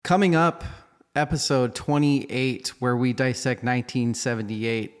Coming up, episode 28, where we dissect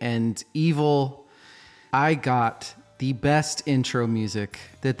 1978. And Evil, I got the best intro music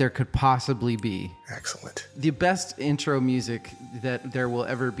that there could possibly be. Excellent. The best intro music that there will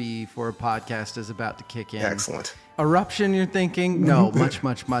ever be for a podcast is about to kick in. Excellent. Eruption, you're thinking? No, much,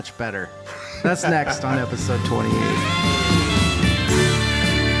 much, much better. That's next on episode 28.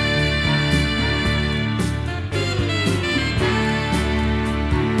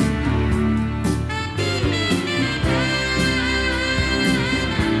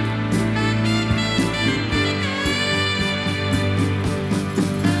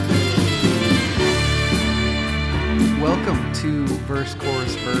 Welcome to Verse,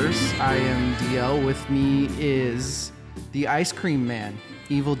 Chorus, Verse. I am DL. With me is the Ice Cream Man,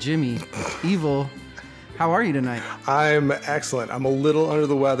 Evil Jimmy. Evil, how are you tonight? I'm excellent. I'm a little under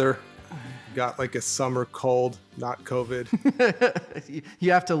the weather. Got like a summer cold, not COVID.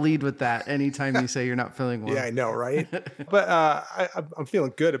 You have to lead with that anytime you say you're not feeling well. Yeah, I know, right? But I'm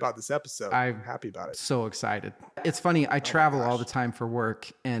feeling good about this episode. I'm happy about it. So excited. It's funny, I travel all the time for work,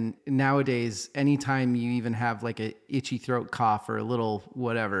 and nowadays, anytime you even have like a itchy throat cough or a little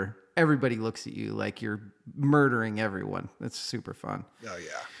whatever, everybody looks at you like you're murdering everyone. It's super fun. Oh,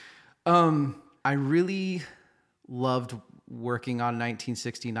 yeah. I really loved working on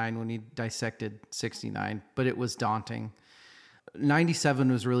 1969 when he dissected 69, but it was daunting. 97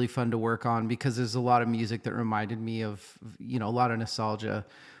 was really fun to work on because there's a lot of music that reminded me of, a lot of nostalgia.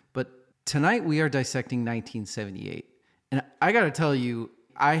 But tonight we are dissecting 1978. And I got to tell you,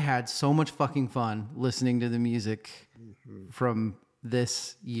 I had so much fucking fun listening to the music from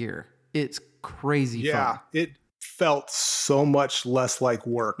this year. It's crazy fun. Yeah, it felt so much less like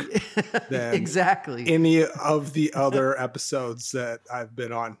work than exactly any of the other episodes that I've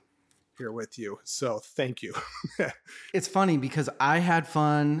been on here with you. So thank you. It's funny because I had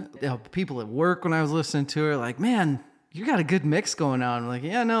fun. People at work when I was listening to it, like, man, you got a good mix going on. I'm like,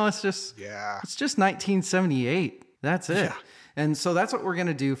 yeah, no, it's just 1978. That's it. Yeah. And so that's what we're going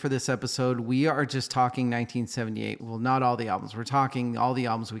to do for this episode. We are just talking 1978. Well, not all the albums. We're talking all the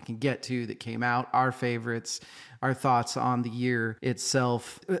albums we can get to that came out, our favorites, our thoughts on the year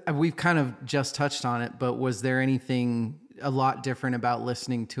itself. We've kind of just touched on it, but was there anything a lot different about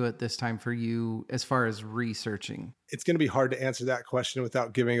listening to it this time for you as far as researching? It's going to be hard to answer that question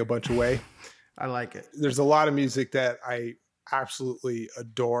without giving a bunch away. I like it. There's a lot of music that I absolutely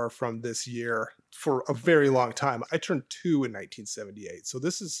adore from this year for a very long time. I turned 2 in 1978. So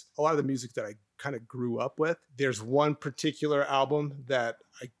this is a lot of the music that I kind of grew up with. There's one particular album that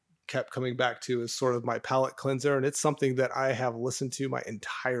I kept coming back to as sort of my palate cleanser. And it's something that I have listened to my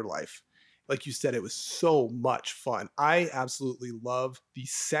entire life. Like you said, it was so much fun. I absolutely love the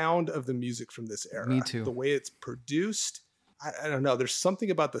sound of the music from this era. Me too. The way it's produced. I don't know. There's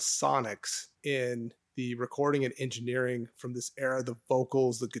something about the sonics in the recording and engineering from this era, the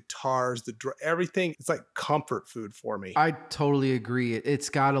vocals, the guitars, everything. It's like comfort food for me. I totally agree. It's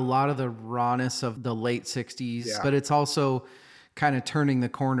got a lot of the rawness of the late 60s, but it's also kind of turning the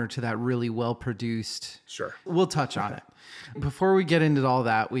corner to that really well-produced. Sure. We'll touch on it. Before we get into all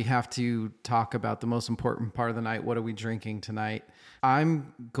that, we have to talk about the most important part of the night. What are we drinking tonight?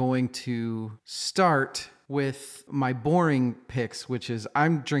 I'm going to start with my boring picks, which is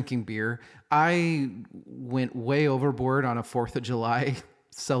I'm drinking beer. I went way overboard on a 4th of July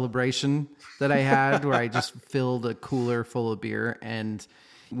celebration that I had where I just filled a cooler full of beer, and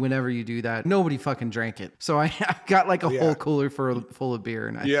whenever you do that, nobody fucking drank it. So I got like a whole cooler full of beer.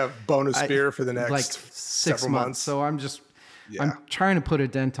 And you have bonus beer for the next like 6 months. So I'm just... Yeah. I'm trying to put a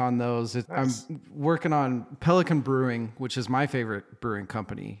dent on those. Nice. I'm working on Pelican Brewing, which is my favorite brewing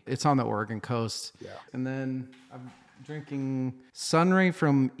company. It's on the Oregon coast. Yeah. And then I'm drinking Sunray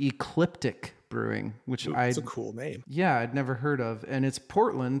from Ecliptic Brewing, which it's a cool name. Yeah, I'd never heard of. And it's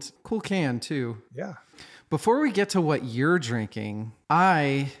Portland. Cool can, too. Yeah. Before we get to what you're drinking,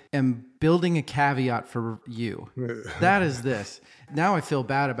 I am building a caveat for you. That is this. Now I feel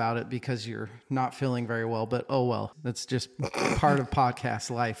bad about it because you're not feeling very well, but oh well. That's just part of podcast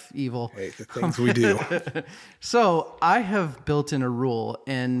life, Evil. Hey, the things we do. So I have built in a rule,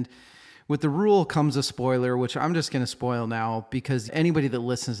 and with the rule comes a spoiler, which I'm just going to spoil now because anybody that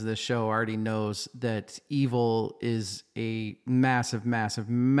listens to this show already knows that Evil is a massive, massive,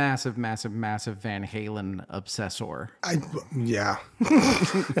 massive, massive, massive Van Halen obsessor. Yeah.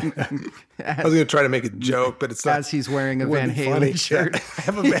 I was going to try to make a joke, but it's not. As he's wearing a Van Halen shirt. Yeah, I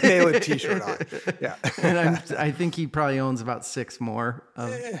have a Van Halen t-shirt on. Yeah. And I think he probably owns about 6 more.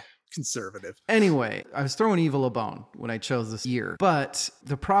 Conservative. Anyway, I was throwing Evil a bone when I chose this year. But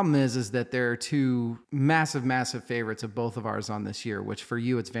the problem is that there are two massive, massive favorites of both of ours on this year, which for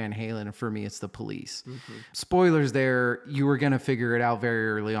you, it's Van Halen, and for me, it's The Police. Mm-hmm. Spoilers there. You were going to figure it out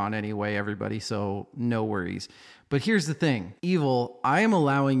very early on anyway, everybody, so no worries. But here's the thing. Evil, I am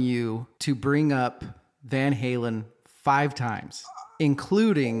allowing you to bring up Van Halen 5 times,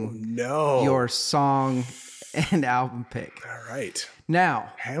 including your song and album pick. All right.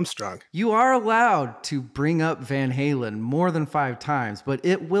 Now, hamstrung. You are allowed to bring up Van Halen more than 5 times, but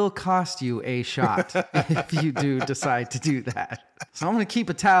it will cost you a shot if you do decide to do that. So I'm going to keep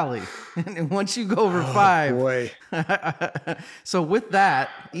a tally. And once you go over 5. Boy. So with that,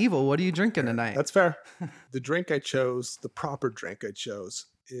 Evil, what are you drinking tonight? That's fair. The drink I chose, the proper drink I chose,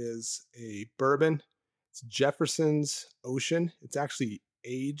 is a bourbon. It's Jefferson's Ocean. It's actually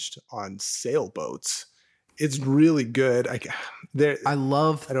aged on sailboats. It's really good. I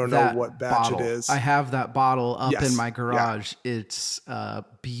don't know what batch bottle. it is. I have that bottle up in my garage. Yeah. It's a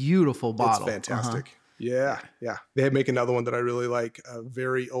beautiful bottle. It's fantastic. Yeah. They make another one that I really like, a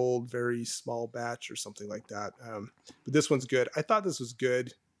very old, very small batch or something like that. But this one's good. I thought this was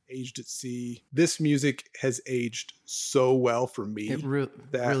good. Aged at sea. This music has aged so well for me. It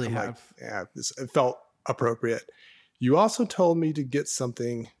really have. It felt appropriate. You also told me to get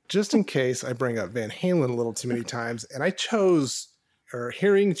something just in case I bring up Van Halen a little too many times. And I chose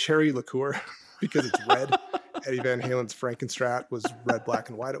Hearing Cherry Liqueur because it's red. Eddie Van Halen's Frankenstrat was red, black,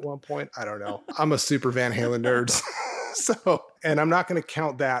 and white at one point. I don't know. I'm a super Van Halen nerd. And I'm not going to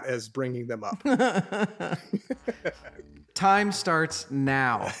count that as bringing them up. Time starts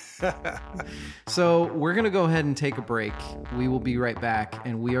now. So we're going to go ahead and take a break. We will be right back,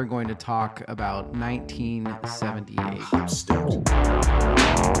 and we are going to talk about 1978. I'm stoked.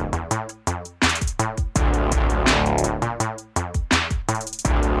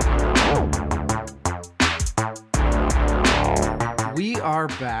 We are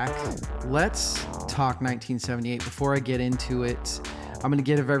back. Let's talk 1978. Before I get into it, I'm going to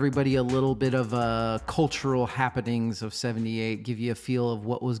give everybody a little bit of cultural happenings of 78, give you a feel of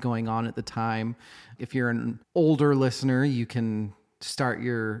what was going on at the time. If you're an older listener, you can start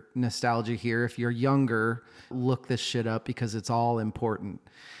your nostalgia here. If you're younger, look this shit up because it's all important.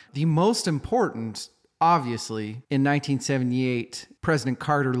 The most important, obviously, in 1978, President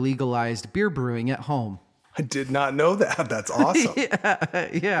Carter legalized beer brewing at home. I did not know that. That's awesome.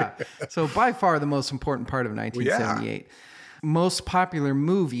 Yeah. So by far the most important part of 1978. Yeah. Most popular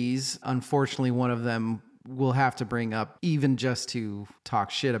movies, unfortunately, one of them we'll have to bring up even just to talk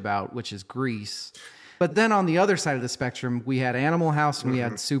shit about, which is Grease. But then on the other side of the spectrum, we had Animal House and we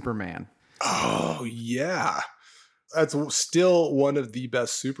had Superman. Oh, yeah. That's still one of the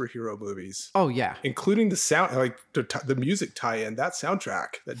best superhero movies. Oh, yeah. Including the sound, like the music tie-in, that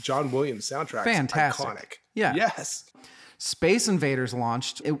soundtrack, that John Williams soundtrack. Fantastic. Iconic. Yeah. Yes. Space Invaders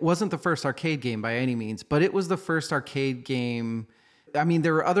launched. It wasn't the first arcade game by any means, but it was the first arcade game. I mean,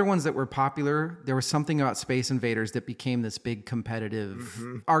 there were other ones that were popular. There was something about Space Invaders that became this big competitive.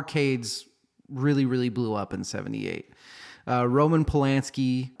 Arcades really, really blew up in 78. Roman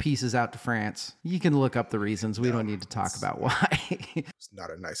Polanski pieces out to France. You can look up the reasons. We don't need to talk about why. He's not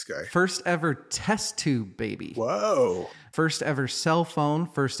a nice guy. First ever test tube, baby. Whoa. First ever cell phone,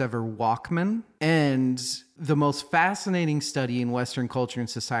 first ever Walkman, and the most fascinating study in Western culture and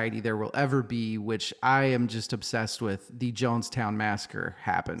society there will ever be, which I am just obsessed with, the Jonestown Massacre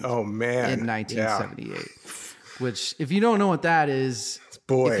happened. Oh, man. In 1978. Yeah. Which, if you don't know what that is,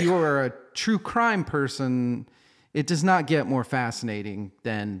 if you are a true crime person, it does not get more fascinating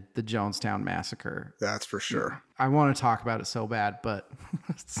than the Jonestown Massacre. That's for sure. I want to talk about it so bad, but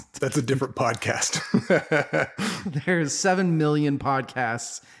that's a different podcast. There's 7 million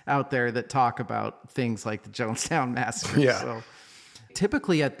podcasts out there that talk about things like the Jonestown Massacre. Yeah. So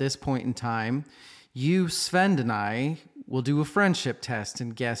typically at this point in time, you, Svend, and I will do a friendship test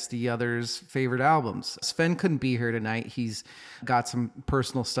and guess the other's favorite albums. Svend couldn't be here tonight. He's got some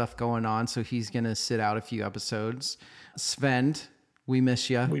personal stuff going on, so he's going to sit out a few episodes. Svend, we miss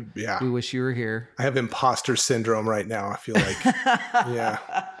you. We wish you were here. I have imposter syndrome right now, I feel like. Yeah.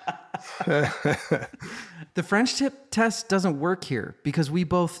 The friendship test doesn't work here because we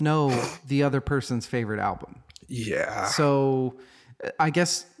both know the other person's favorite album. Yeah. So I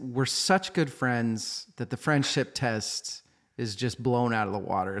guess we're such good friends that the friendship test is just blown out of the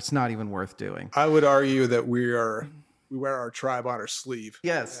water. It's not even worth doing. I would argue that we wear our tribe on our sleeve.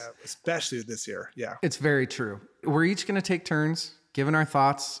 Yes. Especially this year. Yeah. It's very true. We're each going to take turns giving our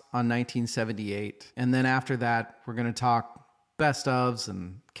thoughts on 1978. And then after that, we're going to talk best ofs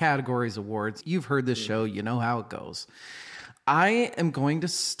and categories, awards. You've heard this show. You know how it goes. I am going to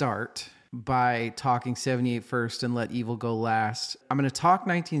start by talking 78 first and let Evil go last. I'm going to talk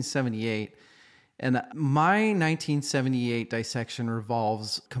 1978. And my 1978 dissection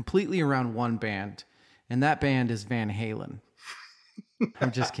revolves completely around one band, and that band is Van Halen.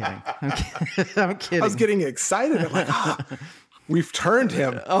 I'm just kidding. I'm kidding. I was getting excited. I'm like, we've turned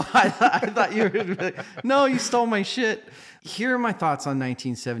him. Oh, I thought you were... No, you stole my shit. Here are my thoughts on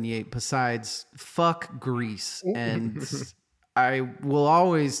 1978 besides fuck Grease. And I will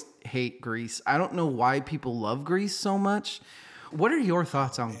always hate Grease. I don't know why people love Grease so much. What are your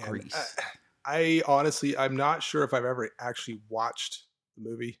thoughts on Grease? I honestly, I'm not sure if I've ever actually watched the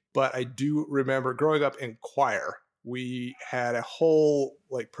movie, but I do remember growing up in choir, we had a whole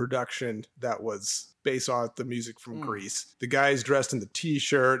like production that was based on the music from Grease. The guys dressed in the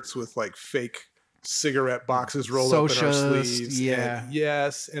t-shirts with like fake cigarette boxes rolled up in our sleeves.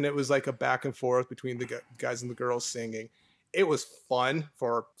 Yeah. And it was like a back and forth between the guys and the girls singing. It was fun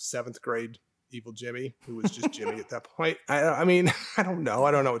for 7th grade Evil Jimmy, who was just Jimmy at that point. I mean, I don't know.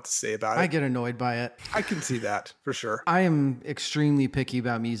 I don't know what to say about it. I get annoyed by it. I can see that for sure. I am extremely picky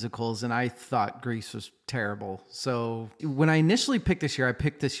about musicals, and I thought Grease was terrible. So when I initially picked this year, I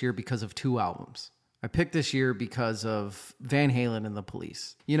picked this year because of 2 albums. I picked this year because of Van Halen and the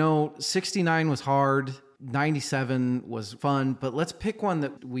Police. 69 was hard. 97 was fun, but let's pick one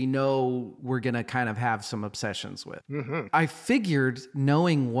that we know we're going to kind of have some obsessions with. Mm-hmm. I figured,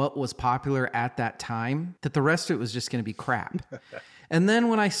 knowing what was popular at that time, that the rest of it was just going to be crap. And then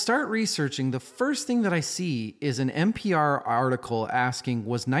when I start researching, the first thing that I see is an NPR article asking,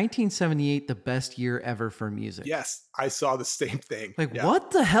 was 1978 the best year ever for music? Yes, I saw the same thing.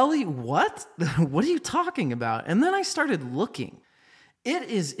 What the hell? What? What are you talking about? And then I started looking.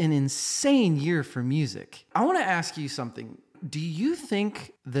 It is an insane year for music. I want to ask you something. Do you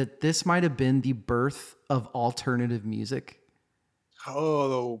think that this might have been the birth of alternative music?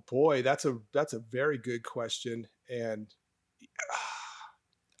 Oh boy, that's a very good question. And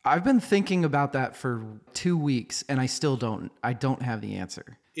I've been thinking about that for 2 weeks, and I don't have the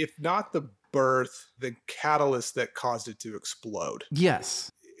answer. If not the birth, the catalyst that caused it to explode.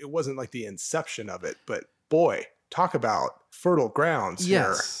 Yes. It wasn't like the inception of it, but boy, talk about fertile grounds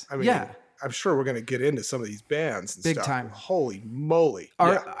here. I mean, I'm sure we're going to get into some of these bands and big stuff. Time. Holy moly.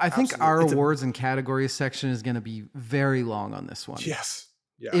 I think our awards and categories section is going to be very long on this one. Yes.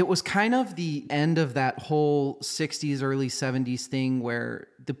 Yeah. It was kind of the end of that whole 60s, early 70s thing where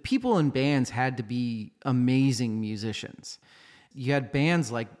the people in bands had to be amazing musicians. You had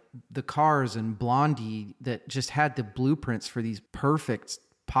bands like The Cars and Blondie that just had the blueprints for these perfect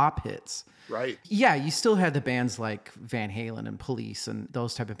pop hits. Right. Yeah, you still had the bands like Van Halen and Police and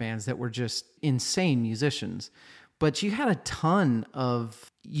those type of bands that were just insane musicians. But you had a ton of...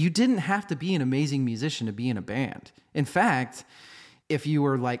 You didn't have to be an amazing musician to be in a band. In fact, if you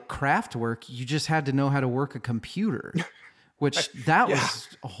were like Kraftwerk, you just had to know how to work a computer, which that was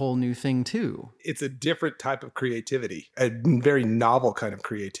a whole new thing too. It's a different type of creativity, a very novel kind of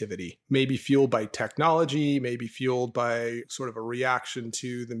creativity, maybe fueled by technology, maybe fueled by sort of a reaction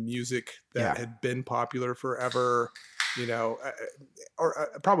to the music that had been popular forever,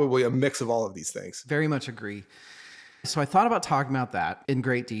 or probably a mix of all of these things. Very much agree. So I thought about talking about that in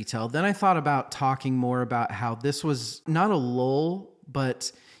great detail. Then I thought about talking more about how this was not a lull,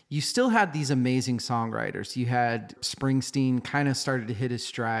 but you still had these amazing songwriters. You had Springsteen kind of started to hit his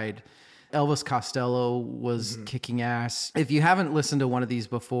stride. Elvis Costello was kicking ass. If you haven't listened to one of these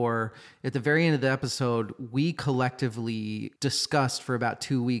before, at the very end of the episode, we collectively discussed for about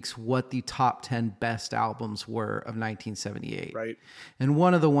 2 weeks what the top 10 best albums were of 1978. Right. And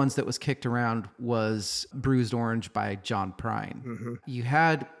one of the ones that was kicked around was Bruised Orange by John Prine. Mm-hmm. You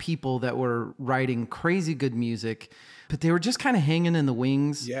had people that were writing crazy good music, but they were just kind of hanging in the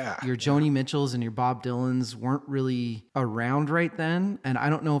wings. Yeah. Your Joni Mitchells and your Bob Dylans weren't really around right then. And I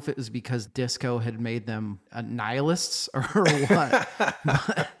don't know if it was because disco had made them nihilists or what.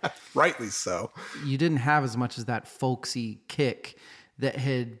 But rightly so. You didn't have as much as that folksy kick that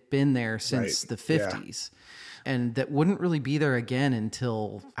had been there since the 50s. Yeah. And that wouldn't really be there again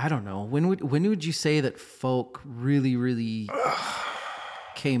until, I don't know, when would you say that folk really, really...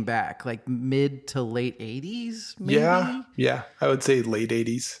 came back, like mid to late 80s maybe? Yeah, I would say late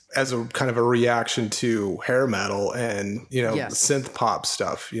 80s as a kind of a reaction to hair metal and synth pop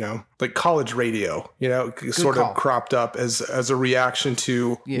stuff, like college radio, sort of cropped up as a reaction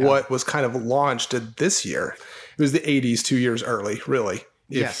to what was kind of launched this year. It was the 80s 2 years early, really.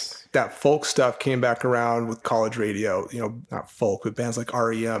 Yes. that folk stuff came back around with college radio, not folk, but bands like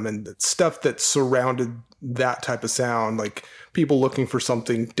REM and stuff that surrounded that type of sound, like people looking for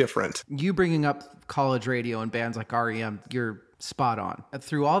something different. You bringing up college radio and bands like REM, you're spot on.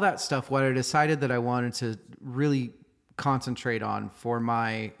 Through all that stuff, what I decided that I wanted to really concentrate on for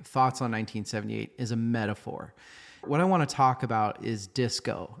my thoughts on 1978 is a metaphor. What I want to talk about is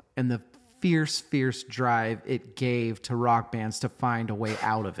disco and the fierce drive it gave to rock bands to find a way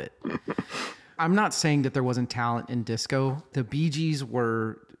out of it. I'm not saying that there wasn't talent in disco. The Bee Gees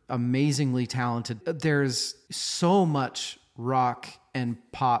were amazingly talented. There's so much rock and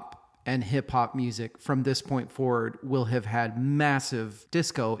pop and hip hop music from this point forward will have had massive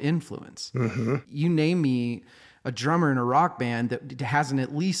disco influence. Mm-hmm. You name me a drummer in a rock band that hasn't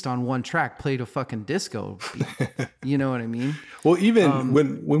at least on one track played a fucking disco beat. You know what I mean? Well, even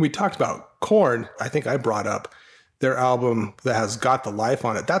when we talked about Korn, I think I brought up their album that has Got the Life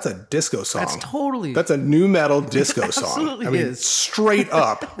on it. That's a disco song. That's a new metal disco song. Absolutely is. Straight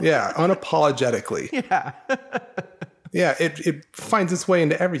up. Yeah. Unapologetically. Yeah. Yeah, it finds its way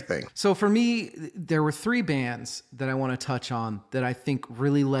into everything. So for me, there were 3 bands that I want to touch on that I think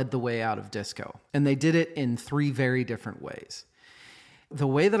really led the way out of disco. And they did it in 3 very different ways. The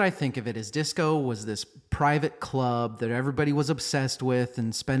way that I think of it is disco was this private club that everybody was obsessed with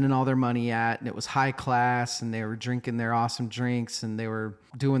and spending all their money at. And it was high class and they were drinking their awesome drinks and they were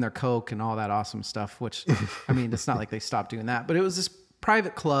doing their coke and all that awesome stuff, which, I mean, it's not like they stopped doing that. But it was this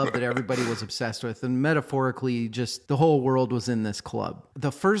private club that everybody was obsessed with, and metaphorically just the whole world was in this club.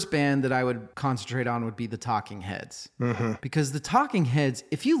 The first band that I would concentrate on would be the Talking Heads. Mm-hmm. Because the Talking Heads,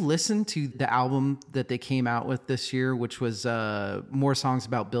 if you listen to the album that they came out with this year, which was more songs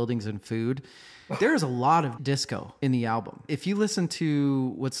about buildings and food, there's a lot of disco in the album. If you listen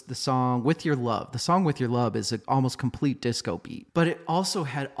to what's the song With Your Love, the song With Your Love is an almost complete disco beat, but it also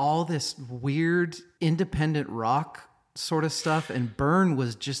had all this weird independent rock sort of stuff, and Burn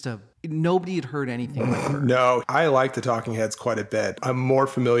was just nobody had heard anything like Burn. No, I like the Talking Heads quite a bit. I'm more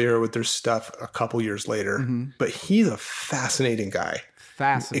familiar with their stuff a couple years later, but he's a fascinating guy.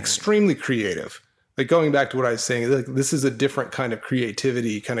 Fascinating. Extremely creative. Like going back to what I was saying, like this is a different kind of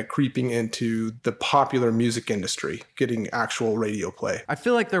creativity kind of creeping into the popular music industry, getting actual radio play. I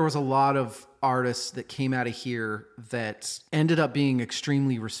feel like there was a lot of artists that came out of here that ended up being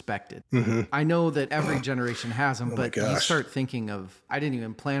extremely respected. Mm-hmm. I know that every generation has them, but you start thinking of, I didn't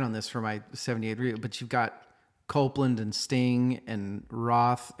even plan on this for my 78 review, but you've got Copeland and Sting and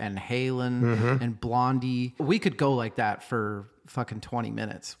Roth and Halen and Blondie. We could go like that for fucking 20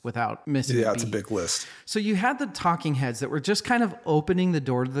 minutes without missing a beat. Yeah, it's a big list. So you had the Talking Heads that were just kind of opening the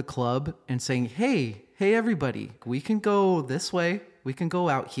door to the club and saying, hey everybody, we can go this way. We can go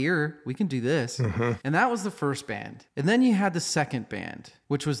out here. We can do this. Mm-hmm. And that was the first band. And then you had the second band,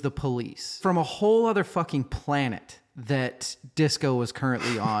 which was the Police. From a whole other fucking planet that disco was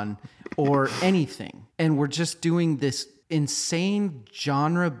currently on or anything. And we're just doing this insane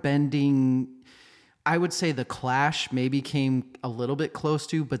genre bending. I would say the Clash maybe came a little bit close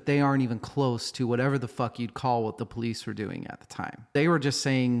to, but they aren't even close to whatever the fuck you'd call what the Police were doing at the time. They were just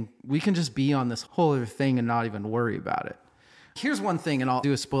saying, we can just be on this whole other thing and not even worry about it. Here's one thing, and I'll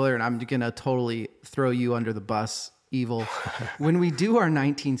do a spoiler, and I'm going to totally throw you under the bus, Evil. When we do our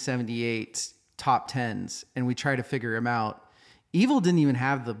 1978 top 10s and we try to figure them out, Evil didn't even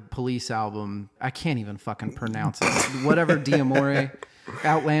have the Police album. I can't even fucking pronounce it. Whatever D'Amore,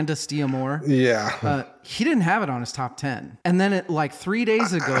 Outlandis D'Amore. Yeah. He didn't have it on his top 10. And then like 3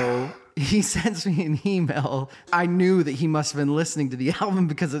 days ago, he sends me an email. I knew that he must have been listening to the album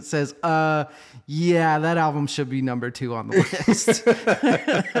because it says, yeah, that album should be number 2 on the list.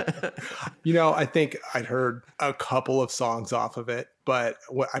 I think I'd heard a couple of songs off of it, but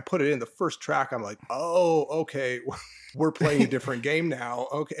when I put it in the first track, I'm like, oh, okay. We're playing a different game now.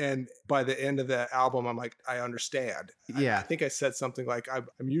 Okay. And by the end of the album, I'm like, I understand. Yeah. I think I said something like,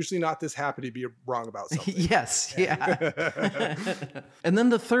 I'm usually not this happy to be wrong about something. Yes. Yeah. And then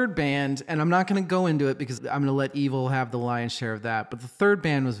the third band, and I'm not going to go into it because I'm going to let Evil have the lion's share of that. But the third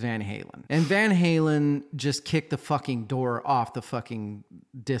band was Van Halen. And Van Halen just kicked the fucking door off the fucking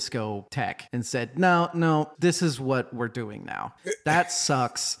disco tech and said, no, this is what we're doing now. That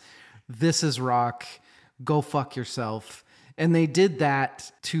sucks. This is rock. Go fuck yourself. And they did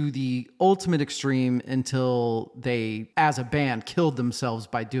that to the ultimate extreme until they, as a band, killed themselves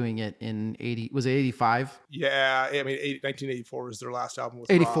by doing it in 85? Yeah. I mean, 1984 was their last album.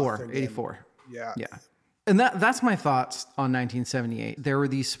 With 84. Yeah. And that's my thoughts on 1978. There were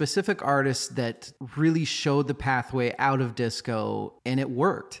these specific artists that really showed the pathway out of disco, and it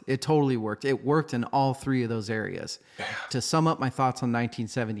worked. It totally worked. It worked in all three of those areas. To sum up my thoughts on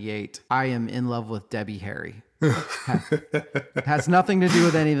 1978, I am in love with Debbie Harry. It has nothing to do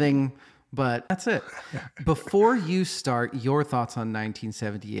with anything, but that's it. Before you start your thoughts on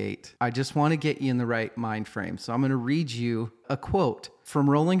 1978, I just want to get you in the right mind frame. So I'm going to read you a quote from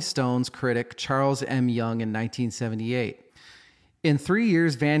Rolling Stone's critic Charles M. Young in 1978. In 3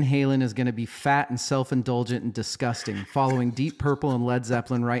 years, Van Halen is going to be fat and self-indulgent and disgusting, following Deep Purple and Led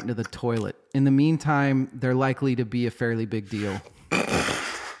Zeppelin right into the toilet. In the meantime, they're likely to be a fairly big deal.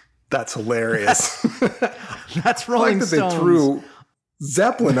 That's hilarious. That's Rolling Stones. Stones. They threw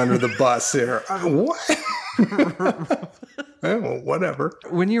Zeppelin under the bus here. What? Well, whatever.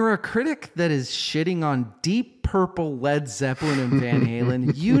 When you're a critic that is shitting on Deep Purple, Led Zeppelin, and Van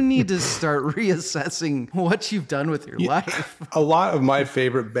Halen, you need to start reassessing what you've done with your life. A lot of my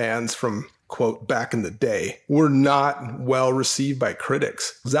favorite bands from, quote, back in the day were not well received by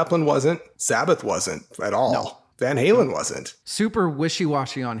critics. Zeppelin wasn't. Sabbath wasn't at all. No. Van Halen wasn't. Super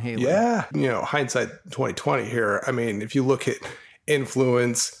wishy-washy on Halen. Yeah. Hindsight 2020 here. I mean, if you look at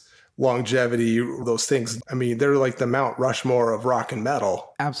influence, longevity, those things, I mean, they're like the Mount Rushmore of rock and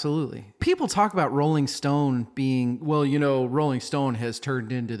metal. Absolutely. People talk about Rolling Stone being, Rolling Stone has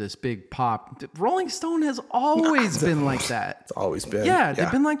turned into this big pop. Rolling Stone has always been like that. It's always been. Yeah,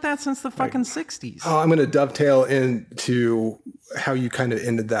 they've been like that since the fucking 60s. Oh, I'm going to dovetail into how you kind of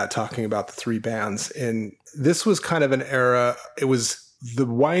ended that, talking about the three bands. And this was kind of an era, it was the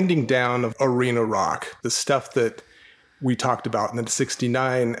winding down of arena rock, the stuff that we talked about in the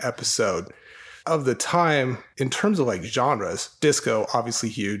 69 episode of the time in terms of like genres. Disco, obviously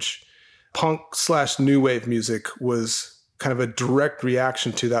huge. Punk/new wave music was kind of a direct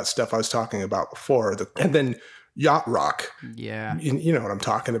reaction to that stuff I was talking about before. And then yacht rock. Yeah. You know what I'm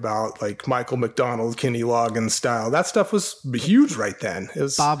talking about, like Michael McDonald, Kenny Loggins style. That stuff was huge right then. It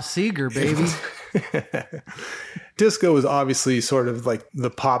was Bob Seger, baby. Disco was obviously sort of like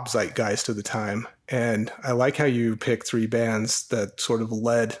the pop zeitgeist of the time. And I like how you pick three bands that sort of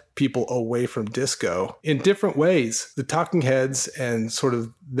led people away from disco in different ways. The Talking Heads and sort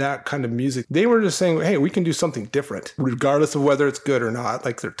of that kind of music, they were just saying, hey, we can do something different, regardless of whether it's good or not.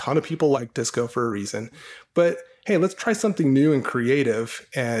 Like, there are a ton of people like disco for a reason. But hey, let's try something new and creative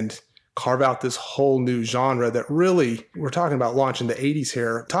and carve out this whole new genre that really, we're talking about launch in the 80s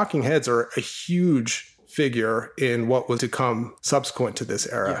here. Talking Heads are a huge figure in what was to come subsequent to this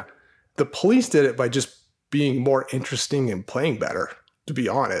era. Yeah. The Police did it by just being more interesting and playing better, to be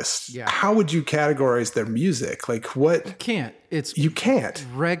honest. Yeah. How would you categorize their music? Like, what? You can't. You can't.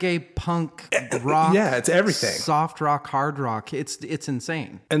 Reggae, punk, rock. Yeah, it's everything. Soft rock, hard rock. It's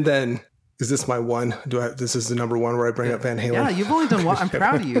insane. And then, is this my one? This is the number one where I bring up Van Halen? Yeah, you've only done one. I'm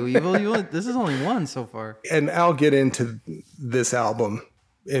proud of you. This is only one so far. And I'll get into this album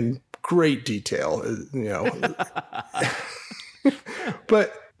in great detail,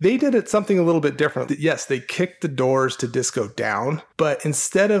 But they did it something a little bit different. Yes, they kicked the doors to disco down, but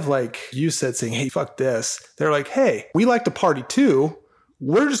instead of, like you said, saying, hey, fuck this, they're like, hey, we like to party too.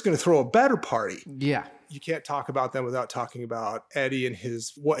 We're just going to throw a better party. Yeah. You can't talk about them without talking about Eddie and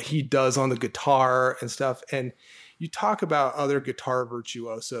what he does on the guitar and stuff. And you talk about other guitar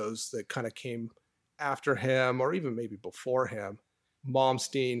virtuosos that kind of came after him or even maybe before him.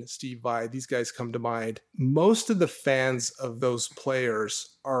 Malmsteen, Steve Vai, these guys come to mind. Most of the fans of those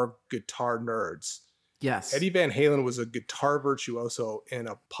players are guitar nerds. Yes. Eddie Van Halen was a guitar virtuoso in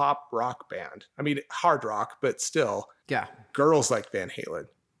a pop rock band. I mean, hard rock, but still. Yeah. Girls like Van Halen.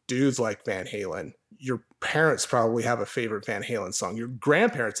 Dudes like Van Halen. Your parents probably have a favorite Van Halen song. Your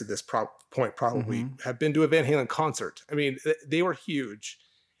grandparents at this point probably have been to a Van Halen concert. I mean, they were huge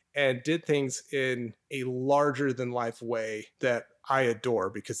and did things in a larger than life way that I adore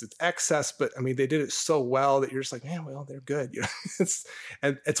because it's excess, but I mean, they did it so well that you're just like, man, well, they're good. It's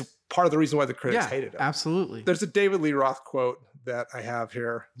part of the reason why the critics hated them. Absolutely. There's a David Lee Roth quote that I have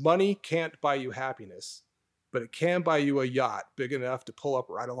here. Money can't buy you happiness, but it can buy you a yacht big enough to pull up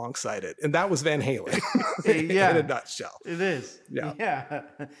right alongside it. And that was Van Halen in a nutshell. It is. Yeah.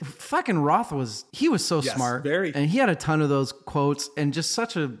 Fucking Roth was so smart. And he had a ton of those quotes and just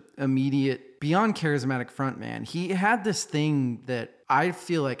such a immediate, beyond charismatic front man. He had this thing that I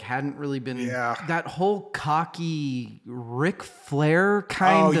feel like hadn't really been that whole cocky Ric Flair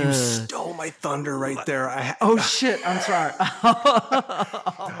kind of. Oh, you stole my thunder right there. Shit. I'm sorry.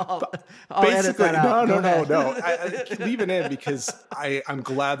 I'll edit that out. No. I leave it in because I'm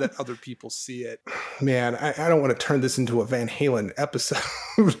glad that other people see it. Man, I don't want to turn this into a Van Halen episode.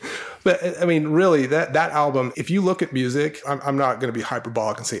 But I mean, really, that album, if you look at music, I'm not going to be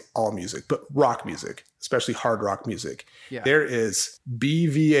hyperbolic and say all music, but rock music, especially hard rock music. Yeah. There is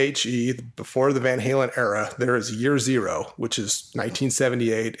BVHE, before the Van Halen era. There is Year Zero, which is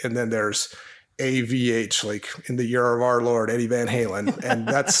 1978. And then there's AVH, like in the year of our Lord, Eddie Van Halen. And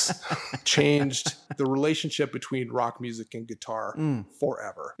that's changed the relationship between rock music and guitar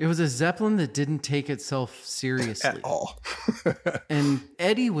forever. It was a Zeppelin that didn't take itself seriously. At all. And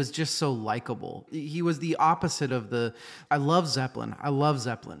Eddie was just so likable. He was the opposite of I love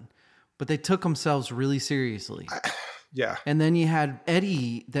Zeppelin. But they took themselves really seriously. Yeah. And then you had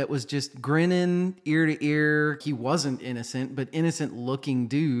Eddie that was just grinning ear to ear. He wasn't innocent, but innocent looking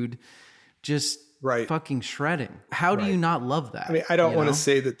dude. Just fucking shredding. How do you not love that? I mean, I don't want to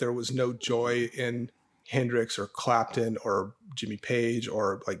say that there was no joy in Hendrix or Clapton or Jimmy Page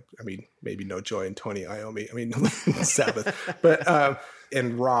or maybe no joy in Tony Iommi. I mean, Sabbath. But,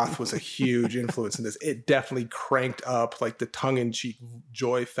 and Roth was a huge influence in this. It definitely cranked up like the tongue-in-cheek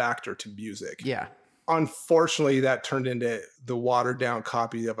joy factor to music. Yeah. Unfortunately, that turned into the watered-down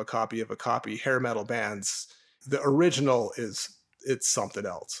copy of a copy of a copy. Hair metal bands. The original it's something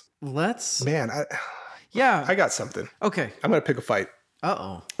else. I got something. Okay. I'm going to pick a fight.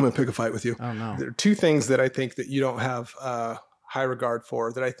 Uh-oh. I'm going to pick a fight with you. Oh, no. There are two things that I think that you don't have high regard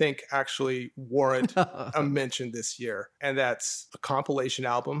for that I think actually warrant a mention this year. And that's a compilation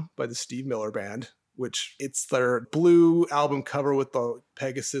album by the Steve Miller Band, which it's their blue album cover with the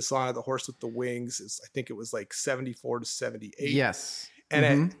Pegasus on it, the horse with the wings. I think it was like 74 to 78. Yes.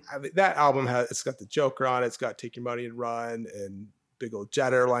 And that album it's got the Joker on it. It's got Take Your Money and Run and Big Old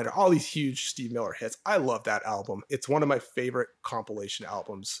Jet Airliner, all these huge Steve Miller hits. I love that album. It's one of my favorite compilation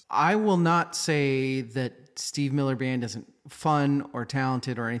albums. I will not say that Steve Miller Band isn't fun or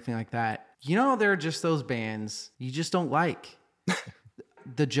talented or anything like that. There are just those bands you just don't like.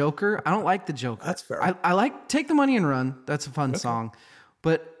 The Joker, I don't like the Joker. That's fair. I like Take the Money and Run. That's a fun song.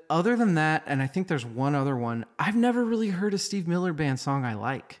 But other than that, and I think there's one other one, I've never really heard a Steve Miller Band song I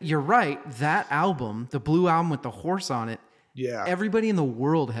like. You're right. That album, the blue album with the horse on it, yeah, everybody in the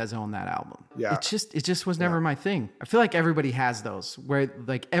world has owned that album. Yeah. It just was never my thing. I feel like everybody has those where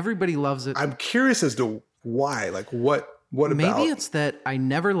like everybody loves it. I'm curious as to why. Like what about? Maybe it's that I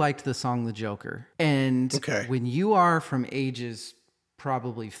never liked the song The Joker. And when you are from ages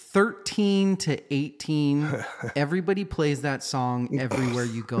probably 13 to 18, everybody plays that song everywhere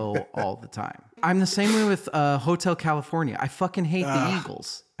you go all the time. I'm the same way with Hotel California. I fucking hate the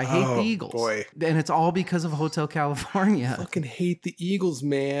Eagles. I hate the Eagles. Boy. And it's all because of Hotel California. I fucking hate the Eagles,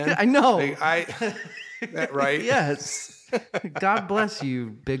 man. I know. Right? Yes. God bless you,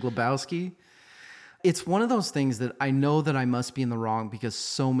 Big Lebowski. It's one of those things that I know that I must be in the wrong because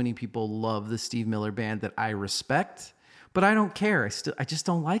so many people love the Steve Miller Band that I respect, but I don't care. I just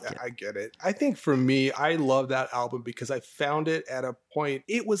don't like it. I get it. I think for me, I love that album because I found it at a point,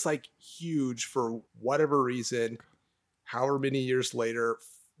 it was like huge for whatever reason, however many years later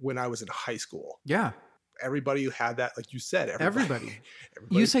when I was in high school. Yeah. Everybody had that, like you said. Everybody.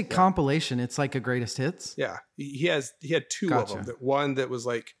 You say compilation, it's like a greatest hits? Yeah. He had two of them. One that was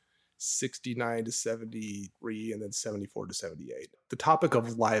like 69 to 73 and then 74 to 78. The topic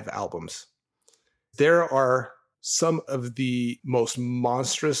of live albums. There are some of the most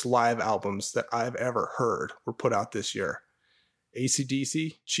monstrous live albums that I've ever heard were put out this year.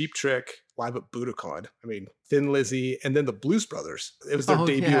 AC/DC, Cheap Trick, live at Budokan. I mean, Thin Lizzy, and then the Blues Brothers. It was their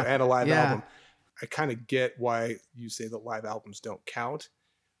debut and a live album. I kind of get why you say that live albums don't count.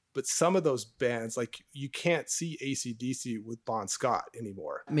 But some of those bands, like you can't see AC/DC with Bon Scott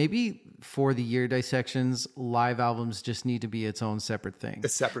anymore. Maybe for the year dissections, live albums just need to be its own separate thing. A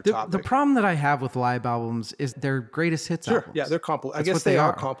separate topic. The problem that I have with live albums is they're greatest hits albums. Yeah, they're I guess they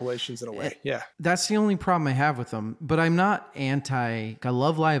are compilations in a way. Yeah. That's the only problem I have with them. But I'm not I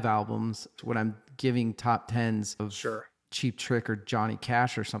love live albums. When I'm giving top 10s of Cheap Trick or Johnny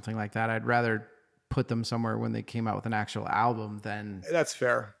Cash or something like that, I'd rather put them somewhere when they came out with an actual album than that's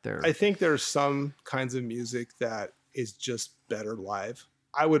fair. I think there's some kinds of music that is just better live.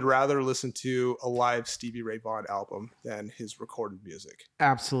 I would rather listen to a live Stevie Ray Vaughan album than his recorded music.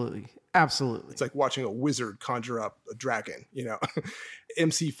 Absolutely. It's like watching a wizard conjure up a dragon,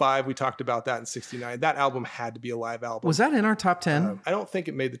 MC5, we talked about that in 69. That album had to be a live album. Was that in our top 10? I don't think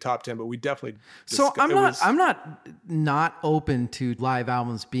it made the top 10, but we definitely So I'm not open to live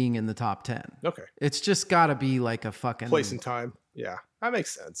albums being in the top 10. Okay. It's just got to be like a fucking place and time. Yeah, that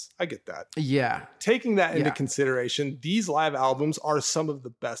makes sense. I get that. Yeah. Taking that into consideration, these live albums are some of the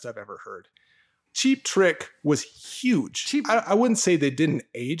best I've ever heard. Cheap Trick was huge. I wouldn't say they didn't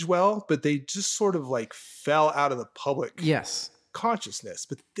age well, but they just sort of like fell out of the public consciousness.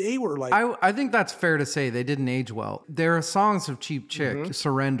 But they were like... I think that's fair to say they didn't age well. There are songs of Cheap Trick,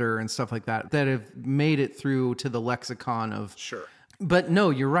 Surrender and stuff like that have made it through to the lexicon of... Sure. But no,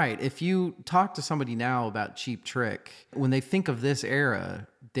 you're right. If you talk to somebody now about Cheap Trick, when they think of this era,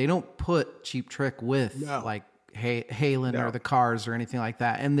 they don't put Cheap Trick with like Halen or the Cars or anything like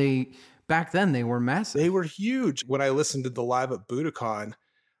that. And back then they were massive. They were huge. When I listened to the Live at Budokan,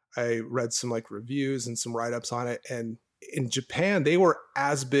 I read some like reviews and some write-ups on it. And in Japan, they were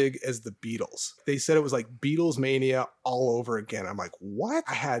as big as the Beatles. They said it was like Beatles mania all over again. I'm like, what?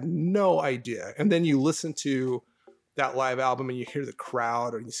 I had no idea. And then you listen to that live album and you hear the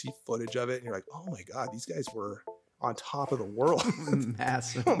crowd or you see footage of it and you're like, oh my God, these guys were on top of the world.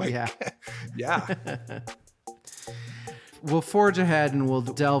 Massive. Oh my God. Yeah. We'll forge ahead and we'll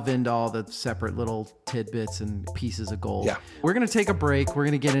delve into all the separate little tidbits and pieces of gold. Yeah. We're going to take a break. We're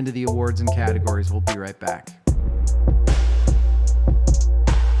going to get into the awards and categories. We'll be right back.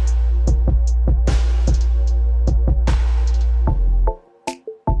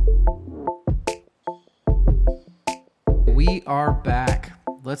 We are back.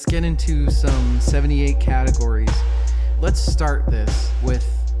 Let's get into some 78 categories. Let's start this with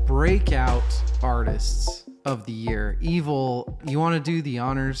breakout artists of the year. Evil, you want to do the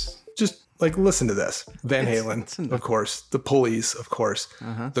honors? Just like listen to this. Van Halen, of course. The Police, of course.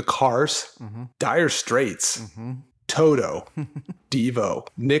 The Cars. Dire Straits. Toto. Devo.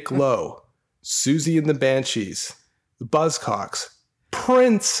 Nick Lowe. Susie and the Banshees. The Buzzcocks.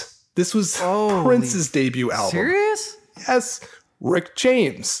 Prince. This was Prince's debut album. Serious? Yes. Rick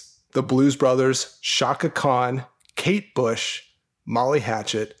James, the Blues Brothers, Shaka Khan, Kate Bush, Molly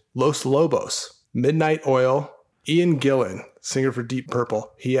Hatchet, Los Lobos, Midnight Oil, Ian Gillan, singer for Deep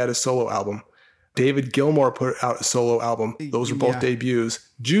Purple. He had a solo album. David Gilmour put out a solo album. Those were both debuts.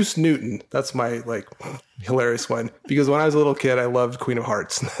 Juice Newton, that's my like hilarious one. Because when I was a little kid, I loved Queen of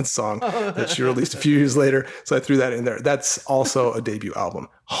Hearts, that song that she released a few years later. So I threw that in there. That's also a debut album.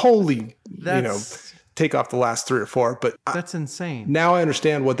 Take off the last 3 or 4, but that's insane. Now I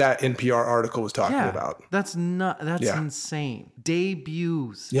understand what that NPR article was talking about. That's insane.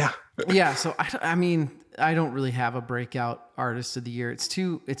 Debuts. Yeah. Yeah. So I mean, I don't really have a breakout artist of the year. It's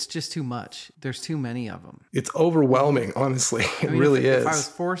just too much. There's too many of them. It's overwhelming, honestly. It really is. If I was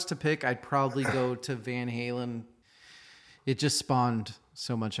forced to pick, I'd probably go to Van Halen. It just spawned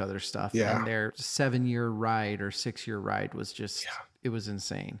so much other stuff. Yeah. And their 7-year ride or 6-year ride was just, it was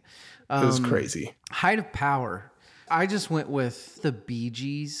insane. It was crazy. Height of Power. I just went with the Bee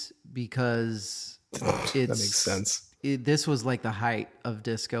Gees because that makes sense. This was like the height of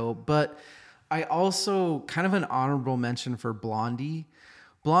disco, but I also kind of an honorable mention for Blondie.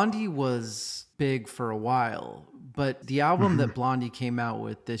 Blondie was big for a while, but the album that Blondie came out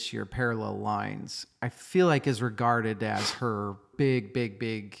with this year, Parallel Lines, I feel like is regarded as her big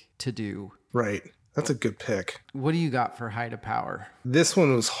to do. Right. That's a good pick. What do you got for Height of Power? This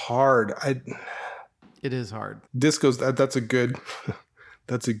one was hard. It is hard. Disco's that's a good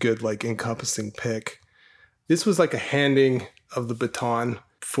like encompassing pick. This was like a handing of the baton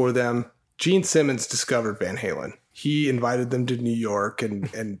for them. Gene Simmons discovered Van Halen. He invited them to New York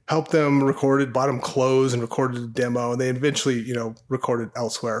and helped them bought them clothes and recorded a demo. And they eventually, recorded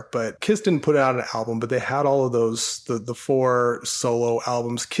elsewhere. But Kiss didn't put out an album, but they had all of those, the 4 solo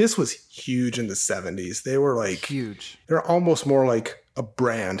albums. Kiss was huge in the 70s. They were like... Huge. They're almost more like a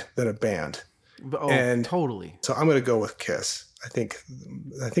brand than a band. Oh, totally. So I'm going to go with Kiss. I think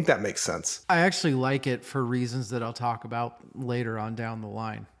that makes sense. I actually like it for reasons that I'll talk about later on down the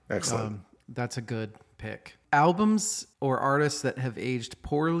line. Excellent. That's a good pick. Albums or artists that have aged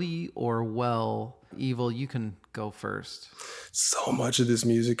poorly or well. Evil, you can go first. So much of this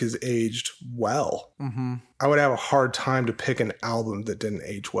music has aged well. Mm-hmm. I would have a hard time to pick an album that didn't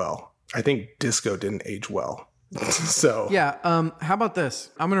age well. I think disco didn't age well. So yeah. How about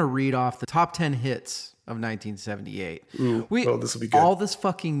this? I'm gonna read off the top 10 hits of 1978. This will be good. All this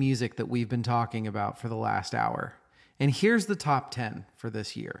fucking music that we've been talking about for the last hour, and here's the top 10 for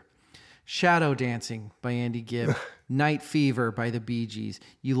this year. Shadow Dancing by Andy Gibb. Night Fever by the Bee Gees.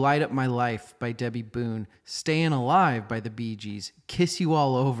 You Light Up My Life by Debbie Boone. Stayin' Alive by the Bee Gees. Kiss You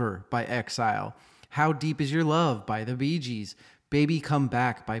All Over by Exile. How Deep Is Your Love by the Bee Gees. Baby Come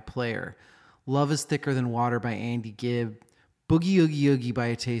Back by Player. Love Is Thicker Than Water by Andy Gibb. Boogie Oogie Oogie by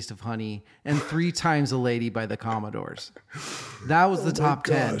A Taste of Honey. And 3 Times a Lady by the Commodores. That was the top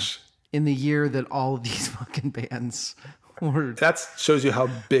 10 in the year that all of these fucking bands That shows you how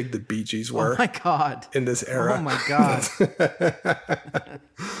big the Bee Gees were. Oh my God. In this era. Oh my God.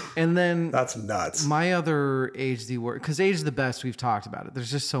 And then that's nuts. My other age the worst, because age the best, we've talked about it.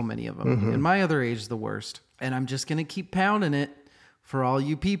 There's just so many of them. And my other age is the worst. And I'm just going to keep pounding it for all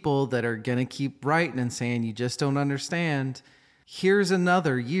you people that are going to keep writing and saying you just don't understand. Here's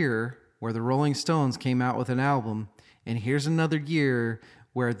another year where the Rolling Stones came out with an album. And here's another year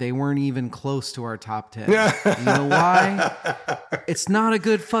where they weren't even close to our top 10. You know why? It's not a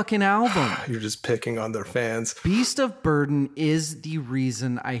good fucking album. You're just picking on their fans. Beast of Burden is the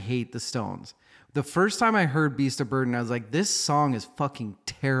reason I hate the Stones. The first time I heard Beast of Burden, I was like, this song is fucking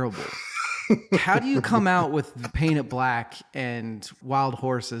terrible. How do you come out with Paint It Black and Wild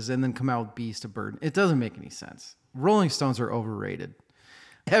Horses and then come out with Beast of Burden? It doesn't make any sense. Rolling Stones are overrated.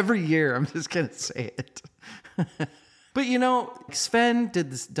 Every year, I'm just going to say it. But you know, Svend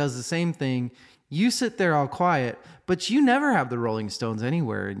does the same thing. You sit there all quiet, but you never have the Rolling Stones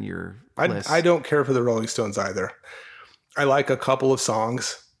anywhere in your list. I don't care for the Rolling Stones either. I like a couple of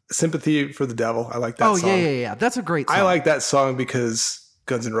songs. Sympathy for the Devil. I like that song. Oh, yeah. That's a great song. I like that song because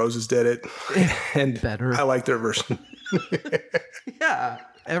Guns N' Roses did it. And better. I like their version. Yeah.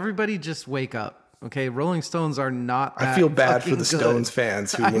 Everybody just wake up. Okay, Rolling Stones are not that I feel bad for the good. Stones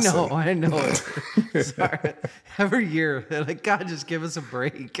fans who listen. I know. Sorry. Every year, they're like, God, just give us a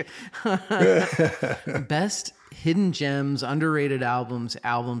break. Best hidden gems, underrated albums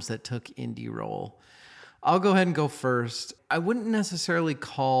that took indie role. I'll go ahead and go first. I wouldn't necessarily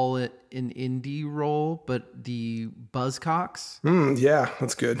call it an indie role, but the Buzzcocks. Yeah,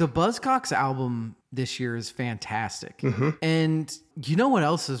 that's good. The Buzzcocks album this year is fantastic. And you know what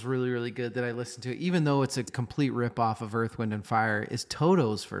else is really, really good that I listened to, even though it's a complete ripoff of Earth, Wind, and Fire, is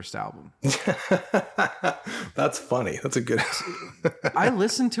Toto's first album. That's funny. That's a good... I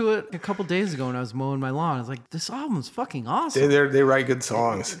listened to it a couple days ago when I was mowing my lawn. I was like, this album's fucking awesome. They write good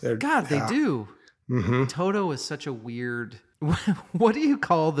songs. They do. Toto is such a weird... What do you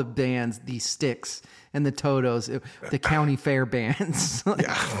call the bands, the Styx and the Totos, the county fair bands?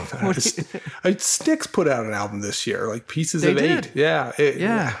 Styx put out an album this year, like Pieces of Eight. Yeah.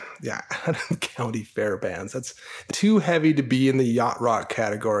 County fair bands. That's too heavy to be in the yacht rock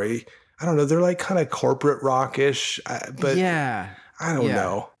category. I don't know. They're like kind of corporate rockish, but I don't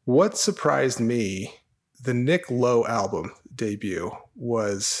know. What surprised me, the Nick Lowe album debut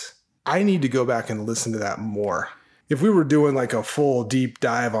was... I need to go back and listen to that more. If we were doing like a full deep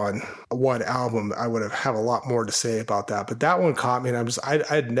dive on one album, I would have a lot more to say about that. But that one caught me, and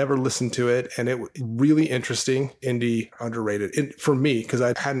I'd never listened to it, and it was really interesting, indie, underrated for me because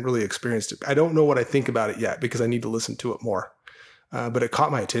I hadn't really experienced it. I don't know what I think about it yet because I need to listen to it more. But it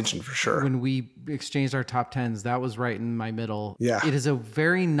caught my attention for sure. When we exchanged our top 10s, that was right in my middle. Yeah, it is a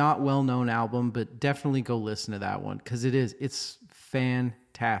very not well known album, but definitely go listen to that one because it's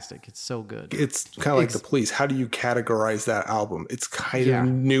fantastic. It's so good. It's kind of like The Police. How do you categorize that album? It's kind of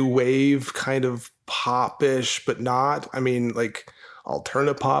new wave, kind of pop-ish, but not. I mean, like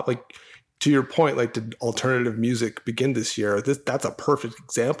alternative pop. Like to your point, like did alternative music begin this year? That's a perfect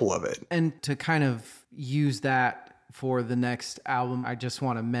example of it. And to kind of use that for the next album, I just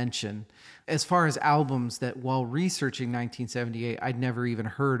want to mention, as far as albums that while researching 1978, I'd never even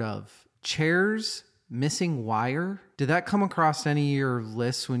heard of, Cher's Missing Wire. Did that come across any of your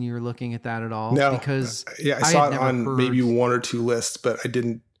lists when you were looking at that at all? No. Because I saw it on maybe one or two lists, but I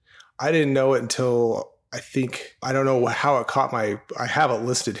didn't know it until I don't know how it caught I have it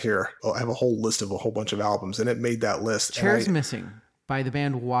listed here. I have a whole list of a whole bunch of albums and it made that list. Cher's Missing by the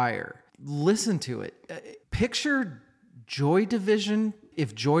band Wire. Listen to it. Picture Joy Division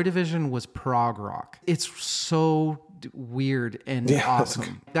if Joy Division was prog rock. It's so weird and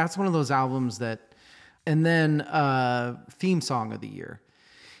awesome. That's one of those albums that... And then theme song of the year.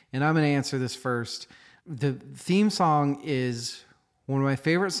 And I'm going to answer this first. The theme song is one of my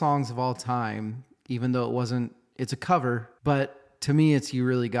favorite songs of all time, even though it's a cover, but to me, it's You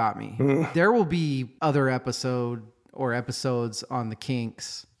Really Got Me. There will be other episodes on the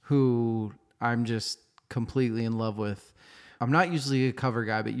Kinks who I'm just completely in love with. I'm not usually a cover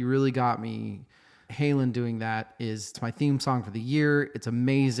guy, but You Really Got Me. Halen doing that is my theme song for the year. It's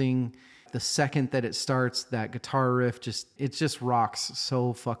amazing. The second that it starts, that guitar riff just rocks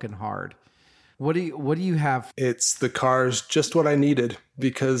so fucking hard. What do you have? It's The Cars, Just What I Needed,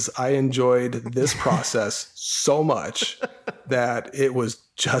 because I enjoyed this process so much that it was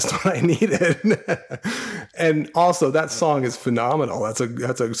just what I needed. And also that song is phenomenal.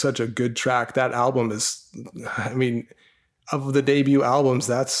 That's such a good track. That album is, I mean, of the debut albums,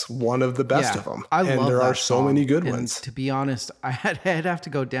 that's one of the best of them. I love and there that are so song. many good And ones. to be honest, I'd have to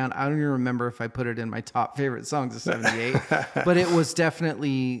go down. I don't even remember if I put it in my top favorite songs of 78, but it was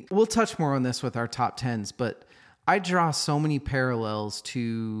definitely, we'll touch more on this with our top 10s, but I draw so many parallels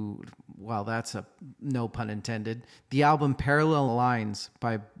to, well, that's a no pun intended, the album Parallel Lines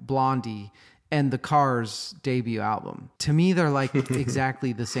by Blondie and the Cars debut album. To me, they're like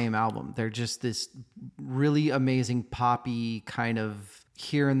exactly the same album. They're just this really amazing poppy kind of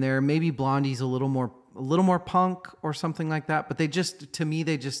here and there. Maybe Blondie's a little more punk or something like that, but they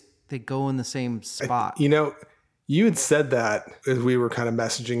go in the same spot. You had said that as we were kind of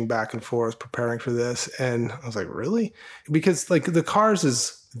messaging back and forth preparing for this, and I was like, really? Because like the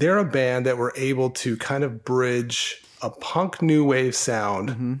Cars they're a band that were able to kind of bridge a punk new wave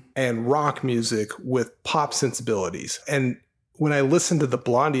sound and rock music with pop sensibilities. And when I listened to the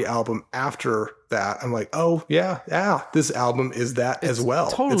Blondie album after that, I'm like, oh yeah, this album is that as well.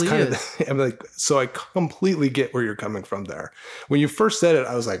 Totally I'm like, so I completely get where you're coming from there. When you first said it,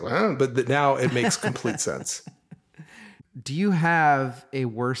 I was like, well, but now it makes complete sense. Do you have a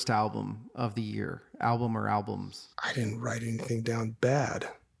worst album of the year? Album or albums? I didn't write anything down bad.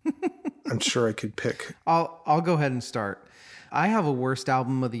 I'm sure I could pick. I'll go ahead and start. I have a worst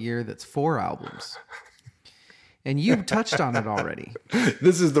album of the year that's 4 albums. And you touched on it already.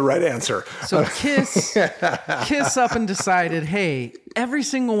 This is the right answer. So Kiss up and decided, hey, every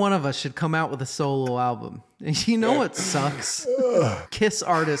single one of us should come out with a solo album. And you know what sucks? Kiss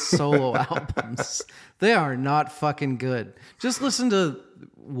artists' solo albums. They are not fucking good. Just listen to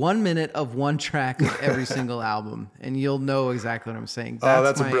 1 minute of one track of every single album, and you'll know exactly what I'm saying.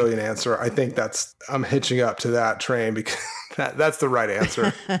 That's a brilliant answer. I think I'm hitching up to that train because that's the right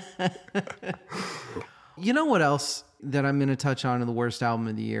answer. You know what else that I'm going to touch on in the worst album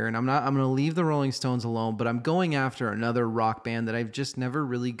of the year? And I'm going to leave the Rolling Stones alone, but I'm going after another rock band that I've just never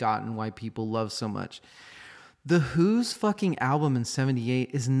really gotten why people love so much. The Who's fucking album in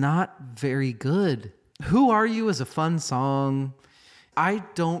 78 is not very good. Who Are You is a fun song. I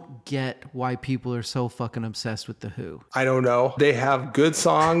don't get why people are so fucking obsessed with The Who. I don't know. They have good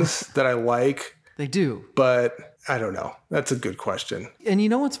songs that I like. They do. But I don't know. That's a good question. And you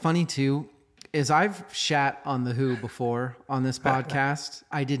know what's funny too? Is I've shat on The Who before on this podcast.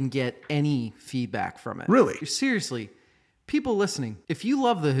 I didn't get any feedback from it. Really? Seriously. People listening, if you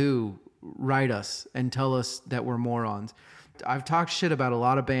love The Who, write us and tell us that we're morons. I've talked shit about a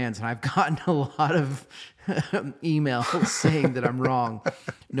lot of bands and I've gotten a lot of emails saying that I'm wrong.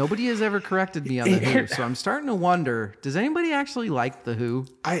 Nobody has ever corrected me on The Who, so I'm starting to wonder, does anybody actually like The Who?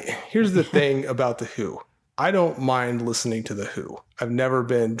 Here's the thing about The Who. I don't mind listening to The Who. I've never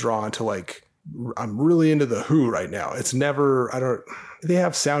been drawn to I'm really into The Who right now. They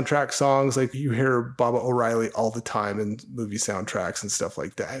have soundtrack songs, like you hear Baba O'Reilly all the time in movie soundtracks and stuff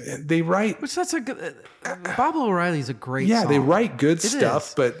like that. They write... Which that's a good... Baba O'Reilly's a great song. Yeah, they write good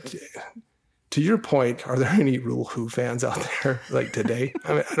stuff, but to your point, are there any real Who fans out there like today?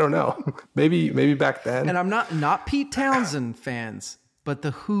 I mean, I don't know. Maybe back then. And I'm not Pete Townsend fans, but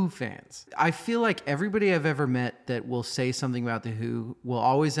the Who fans. I feel like everybody I've ever met that will say something about the Who will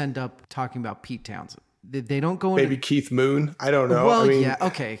always end up talking about Pete Townsend. They don't go into... Maybe Keith Moon? I don't know. Well, yeah,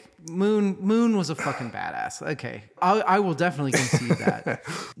 okay. Moon was a fucking badass. Okay. I will definitely concede that.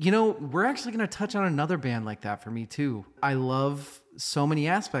 We're actually going to touch on another band like that for me too. I love so many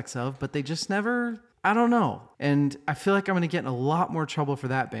aspects of, but they just never... I don't know. And I feel like I'm going to get in a lot more trouble for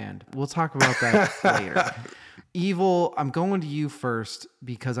that band. We'll talk about that later. Evil, I'm going to you first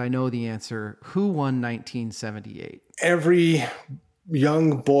because I know the answer. Who won 1978? Every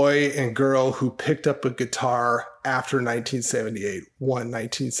young boy and girl who picked up a guitar after 1978 won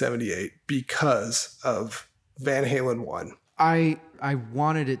 1978 because of Van Halen won. I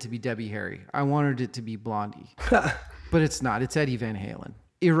wanted it to be Debbie Harry. I wanted it to be Blondie. But it's not. It's Eddie Van Halen.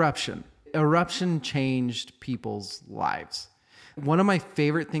 Eruption changed people's lives. One of my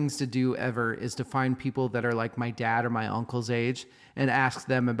favorite things to do ever is to find people that are like my dad or my uncle's age and ask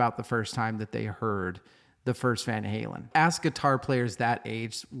them about the first time that they heard the first Van Halen. Ask guitar players that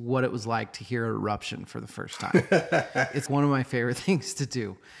age what it was like to hear Eruption for the first time. It's one of my favorite things to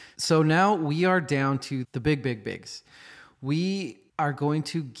do. So now we are down to the big bigs. We are going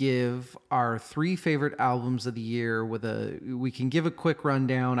to give our 3 favorite albums of the year we can give a quick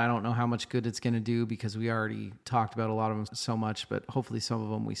rundown. I don't know how much good it's going to do because we already talked about a lot of them so much, but hopefully some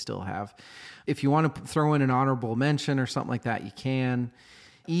of them we still have. If you want to throw in an honorable mention or something like that, you can.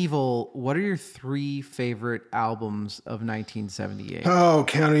 Evil, what are your 3 favorite albums of 1978? Oh,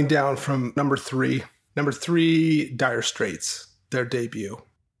 counting down from number 3. Number 3, Dire Straits, their debut.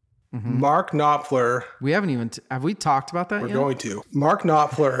 Mark Knopfler. We haven't even, have we talked about that We're yet? going to. Mark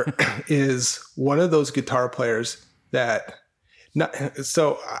Knopfler is one of those guitar players that,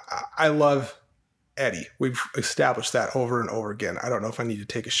 I love Eddie. We've established that over and over again. I don't know if I need to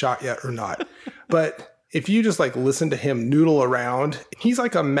take a shot yet or not, but if you just like listen to him noodle around, he's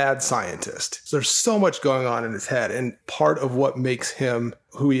like a mad scientist. There's so much going on in his head. And part of what makes him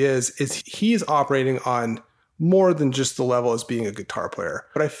who he is he's operating on more than just the level as being a guitar player.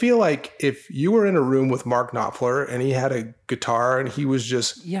 But I feel like if you were in a room with Mark Knopfler and he had a guitar and he was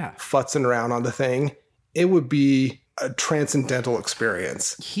just futzing around on the thing, it would be a transcendental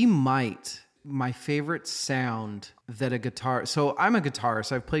experience. He might. My favorite sound that a guitar... So I'm a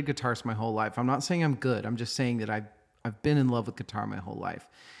guitarist. I've played guitars my whole life. I'm not saying I'm good. I'm just saying that I've been in love with guitar my whole life.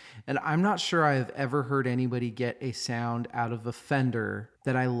 And I'm not sure I have ever heard anybody get a sound out of a Fender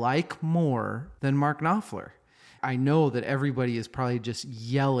that I like more than Mark Knopfler. I know that everybody is probably just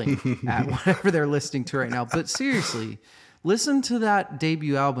yelling at whatever they're listening to right now. But seriously, listen to that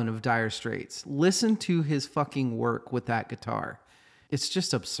debut album of Dire Straits. Listen to his fucking work with that guitar. It's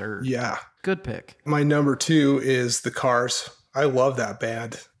just absurd. Yeah. Good pick. My number 2 is The Cars. I love that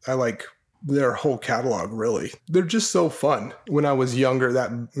band. I like their whole catalog, really. They're just so fun. When I was younger,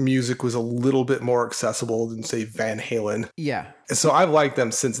 that music was a little bit more accessible than, say, Van Halen. Yeah. And so I've liked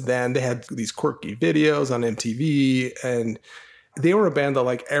them since then. They had these quirky videos on MTV, and they were a band that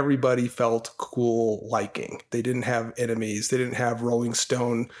like everybody felt cool liking. They didn't have enemies. They didn't have Rolling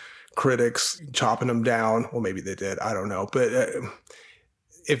Stone critics chopping them down. Well, maybe they did. I don't know. But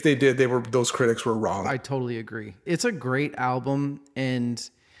if they did, those critics were wrong. I totally agree. It's a great album, and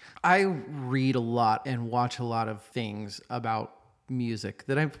I read a lot and watch a lot of things about music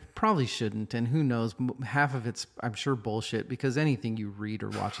that I probably shouldn't, and who knows, half of it's, I'm sure, bullshit, because anything you read or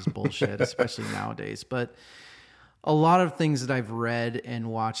watch is bullshit, especially nowadays. But a lot of things that I've read and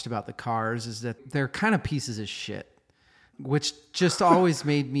watched about the Cars is that they're kind of pieces of shit, which just always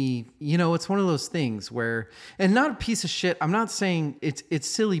made me, it's one of those things where, and not a piece of shit, I'm not saying it's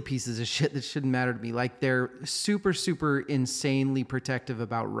silly pieces of shit that shouldn't matter to me. Like, they're super, super insanely protective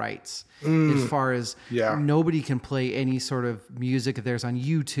about rights as far as nobody can play any sort of music of theirs on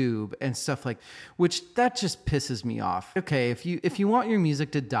YouTube and stuff like, which that just pisses me off. Okay, if you want your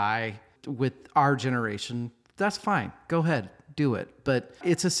music to die with our generation, that's fine. Go ahead, do it. But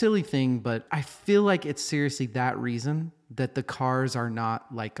it's a silly thing, but I feel like it's seriously that reason that the Cars are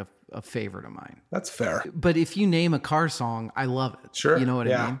not like a favorite of mine. That's fair. But if you name a Car song, I love it. Sure. You know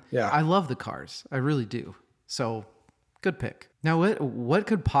what I mean? Yeah. I love the Cars. I really do. So, good pick. Now, what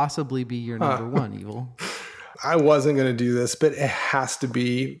could possibly be your number one, Evil? I wasn't going to do this, but it has to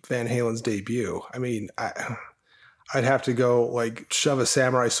be Van Halen's debut. I mean, I'd have to go like shove a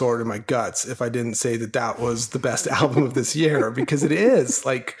samurai sword in my guts if I didn't say that was the best album of this year, because it is.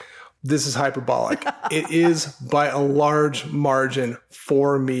 Like, this is hyperbolic. It is by a large margin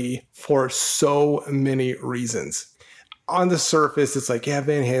for me for so many reasons. On the surface, it's like, Van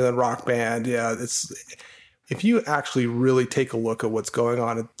Halen, rock band. Yeah, if you actually really take a look at what's going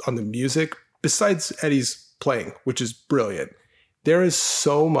on the music, besides Eddie's playing, which is brilliant, there is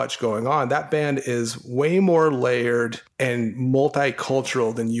so much going on. That band is way more layered and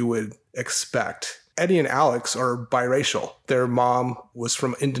multicultural than you would expect. Eddie and Alex are biracial. Their mom was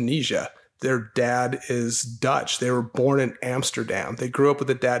from Indonesia. Their dad is Dutch. They were born in Amsterdam. They grew up with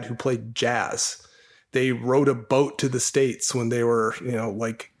a dad who played jazz. They rode a boat to the States when they were,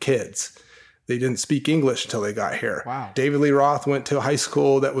 like kids. They didn't speak English until they got here. Wow. David Lee Roth went to a high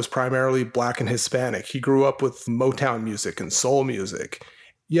school that was primarily Black and Hispanic. He grew up with Motown music and soul music.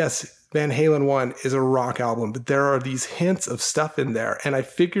 Yes, Van Halen 1 is a rock album, but there are these hints of stuff in there. And I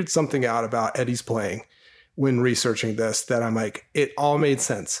figured something out about Eddie's playing when researching this that I'm like, it all made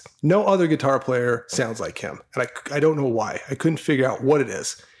sense. No other guitar player sounds like him. And I don't know why. I couldn't figure out what it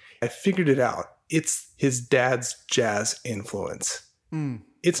is. I figured it out. It's his dad's jazz influence.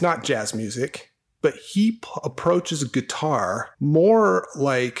 It's not jazz music, but he approaches guitar more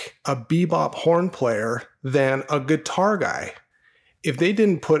like a bebop horn player than a guitar guy. If they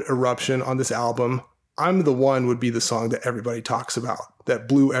didn't put Eruption on this album, I'm the One would be the song that everybody talks about, that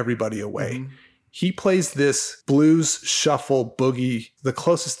blew everybody away. Mm-hmm. He plays this blues shuffle boogie. The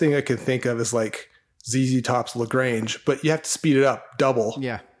closest thing I can think of is like ZZ Top's LaGrange, but you have to speed it up double.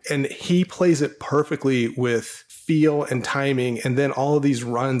 Yeah. And he plays it perfectly with feel and timing, and then all of these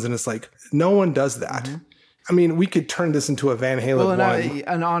runs, and it's like, no one does that. Mm-hmm. I mean, we could turn this into a Van Halen one.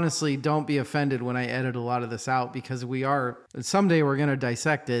 And honestly, don't be offended when I edit a lot of this out, because someday we're going to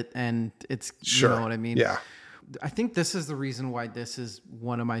dissect it, and it's, sure. You know what I mean? Yeah. I think this is the reason why this is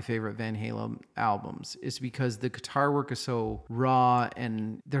one of my favorite Van Halen albums, is because the guitar work is so raw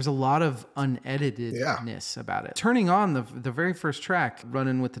and there's a lot of uneditedness about it. Turning on the very first track,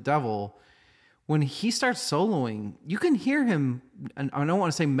 Running with the Devil, when he starts soloing, you can hear him, and I don't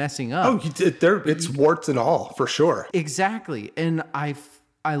want to say messing up. Oh, it's warts and all, for sure. Exactly. And I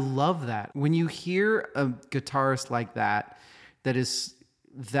love that. When you hear a guitarist like that is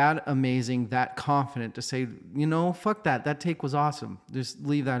that amazing, that confident to say, fuck that. That take was awesome. Just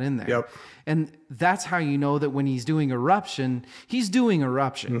leave that in there. Yep. And that's how you know that when he's doing Eruption, he's doing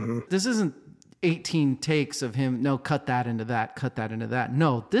Eruption. Mm-hmm. This isn't 18 takes of him. No, cut that into that, cut that into that.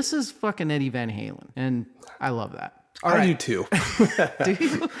 No, this is fucking Eddie Van Halen. And I love that. All right. I do too. Do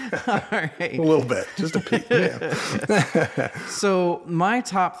you? All right. A little bit. Just a peek. Yeah. So my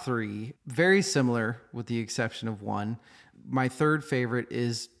top three, very similar with the exception of one. My third favorite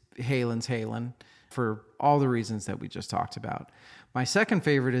is Halen's Halen for all the reasons that we just talked about. My second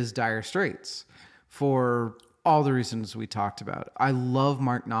favorite is Dire Straits for all the reasons we talked about. I love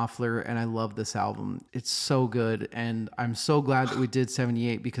Mark Knopfler and I love this album. It's so good. And I'm so glad that we did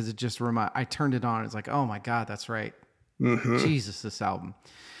 78 because it just I turned it on. It's like, oh my God, that's right. Mm-hmm. Jesus, this album.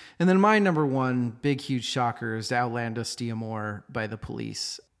 And then my number one big, huge shocker is Outlandos D'Amore by The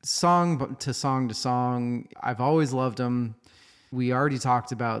Police. Song to song, I've always loved them. We already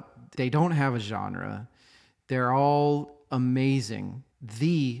talked about, they don't have a genre. They're all amazing.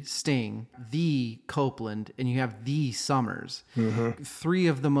 The Sting, the Copeland, and you have the Summers. Mm-hmm. Three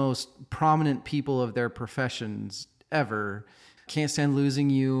of the most prominent people of their professions ever. Can't Stand Losing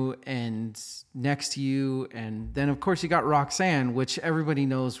You and Next to You. And then, of course, you got Roxanne, which everybody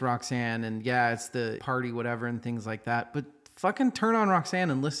knows Roxanne. And yeah, it's the party, whatever, and things like that. But fucking turn on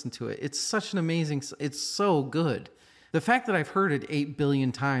Roxanne and listen to it. It's such an amazing, it's so good. The fact that I've heard it 8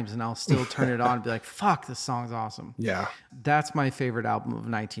 billion times and I'll still turn it on and be like, fuck, this song's awesome. Yeah. That's my favorite album of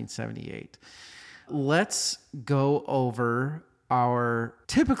 1978. Let's go over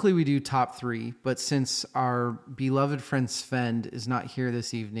typically we do top three, but since our beloved friend Svend is not here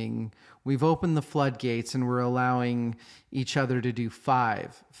this evening, we've opened the floodgates and we're allowing each other to do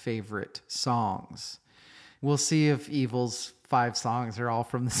 5 favorite songs. We'll see if Evil's 5 songs are all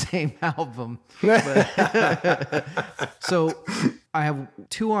from the same album. So I have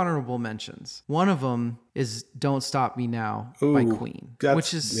 2 honorable mentions. One of them is Don't Stop Me Now by Queen,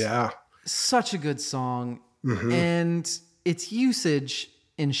 which is such a good song. Mm-hmm. And its usage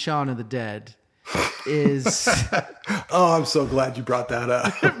in Shaun of the Dead is... Oh, I'm so glad you brought that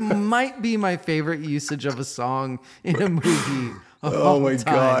up. It might be my favorite usage of a song in a movie of all my time.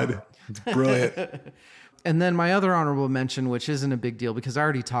 God. It's brilliant. And then my other honorable mention, which isn't a big deal because I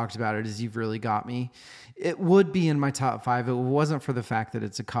already talked about it, is You've Really Got Me. It would be in my top 5. It wasn't for the fact that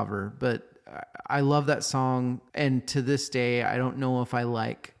it's a cover, but I love that song. And to this day, I don't know if I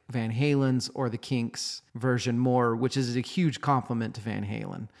like Van Halen's or the Kinks version more, which is a huge compliment to Van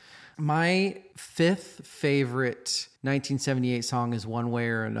Halen. My 5th favorite 1978 song is One Way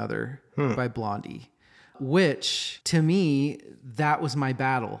or Another by Blondie. Which, to me, that was my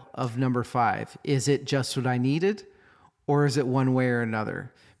battle of number 5. Is it Just What I Needed, or is it One Way or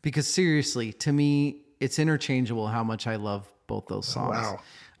Another? Because seriously, to me, it's interchangeable how much I love both those songs. Wow.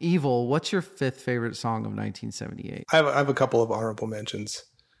 Evil, what's your 5th favorite song of 1978? I have a couple of honorable mentions.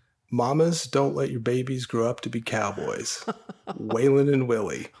 Mamas, Don't Let Your Babies Grow Up to Be Cowboys. Waylon and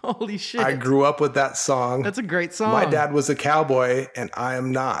Willie. Holy shit. I grew up with that song. That's a great song. My dad was a cowboy and I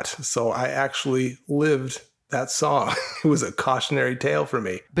am not. So I actually lived that song. It was a cautionary tale for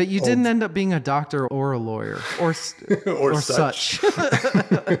me. But you didn't end up being a doctor or a lawyer or such.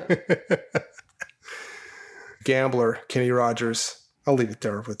 Gambler, Kenny Rogers. I'll leave it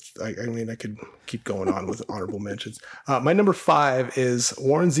there with, I could keep going on with honorable mentions. My number 5 is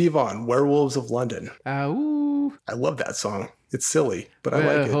Warren Zevon, Werewolves of London. Ooh. I love that song. It's silly, but I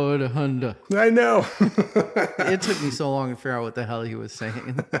like it. Honda. I know. It took me so long to figure out what the hell he was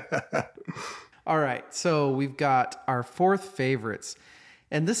saying. All right. So we've got our 4th favorites,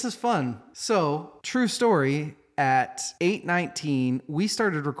 and this is fun. So true story. At 8:19, we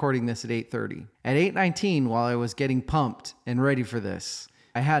started recording this at 8:30. At 8:19, while I was getting pumped and ready for this,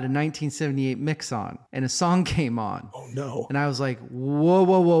 I had a 1978 mix on, and a song came on. Oh, no. And I was like, whoa.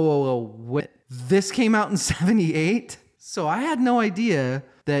 What? This came out in 78? So I had no idea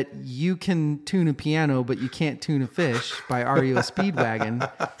that You Can Tune a Piano, but You Can't Tune a Fish by REO Speedwagon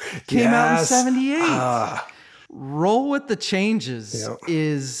came out in 78. Roll with the Changes Yeah.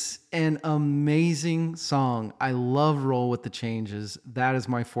 is an amazing song. I love Roll with the Changes. That is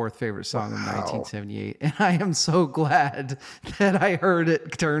my fourth favorite song of 1978. And I am so glad that I heard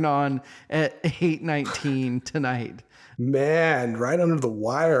it turn on at 8:19 tonight. Man, right under the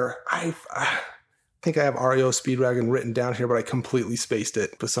wire. I think I have REO Speedwagon written down here, but I completely spaced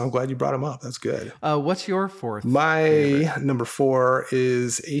it. But so I'm glad you brought him up. That's good. What's your fourth? My favorite? number 4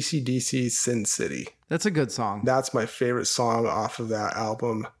 is AC/DC's Sin City. That's a good song. That's my favorite song off of that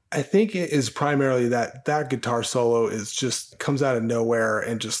album. I think it is primarily that guitar solo is just comes out of nowhere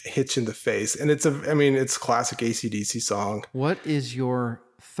and just hits you in the face. And it's a classic AC/DC song. What is your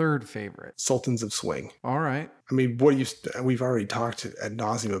third favorite? Sultans of Swing. All right. I mean, we've already talked ad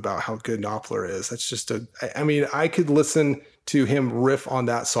nauseum about how good Knopfler is. That's just I could listen to him riff on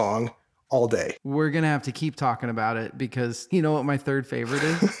that song all day. We're going to have to keep talking about it because you know what my third favorite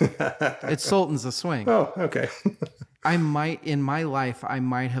is? It's Sultans of Swing. Oh, okay. in my life, I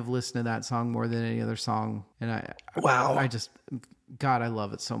might have listened to that song more than any other song. And I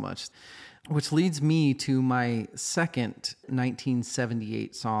love it so much. Which leads me to my second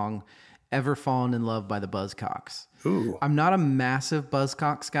 1978 song, Ever Fallen in Love by the Buzzcocks. Ooh. I'm not a massive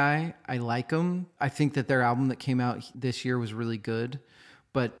Buzzcocks guy. I like them. I think that their album that came out this year was really good.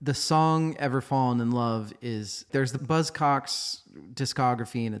 But the song Ever Fallen in Love there's the Buzzcocks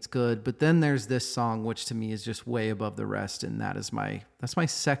discography and it's good. But then there's this song, which to me is just way above the rest. And that's my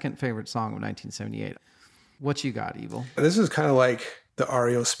second favorite song of 1978. What you got, Evil? This is kind of like the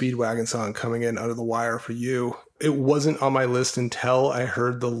REO Speedwagon song coming in under the wire for you. It wasn't on my list until I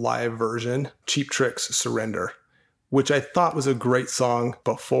heard the live version, Cheap Trick's Surrender, which I thought was a great song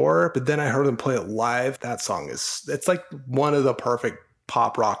before, but then I heard them play it live. That song it's like one of the perfect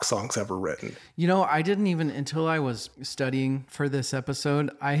pop rock songs ever written. You know, I didn't even, until I was studying for this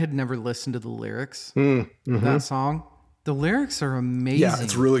episode, I had never listened to the lyrics of that song. The lyrics are amazing. Yeah,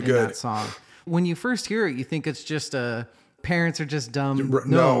 it's really good. In that song. When you first hear it, you think it's just parents are just dumb.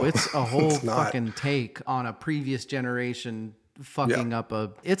 No, it's a whole fucking take on a previous generation fucking up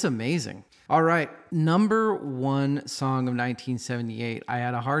it's amazing. All right. Number 1 song of 1978. I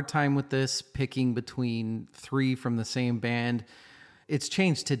had a hard time with this, picking between 3 from the same band. It's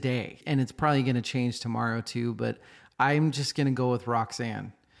changed today and it's probably going to change tomorrow too, but I'm just going to go with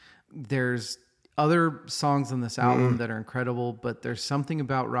Roxanne. There's other songs on this album that are incredible, but there's something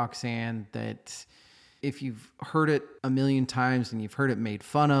about Roxanne that if you've heard it a million times and you've heard it made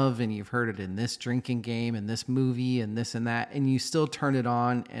fun of and you've heard it in this drinking game and this movie and this and that, and you still turn it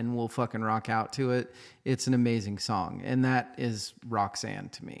on and will fucking rock out to it, it's an amazing song. And that is Roxanne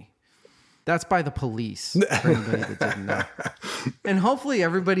to me. That's by The Police, for anybody that didn't know. And hopefully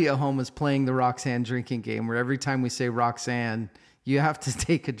everybody at home is playing the Roxanne drinking game where every time we say Roxanne, you have to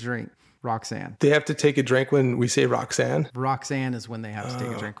take a drink. Roxanne. They have to take a drink when we say Roxanne? Roxanne is when they have to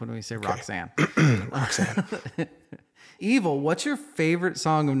take a drink when we say Roxanne. Roxanne. Evil, what's your favorite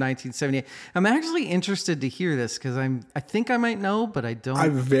song of 1978? I'm actually interested to hear this because I think I might know, but I don't. I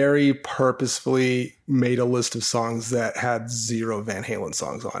very purposefully made a list of songs that had 0 Van Halen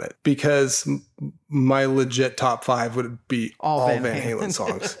songs on it because my legit top 5 would be all Van Halen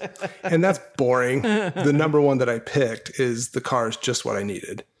songs. And that's boring. The number 1 that I picked is The Car's Just What I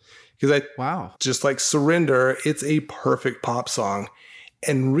Needed. Because just like Surrender, it's a perfect pop song.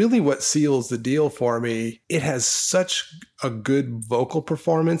 And really what seals the deal for me, it has such a good vocal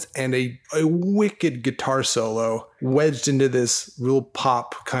performance and a wicked guitar solo wedged into this real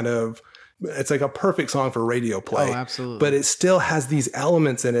pop kind of, it's like a perfect song for radio play. Oh, absolutely. But it still has these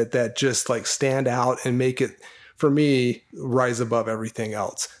elements in it that just like stand out and make it, for me, rise above everything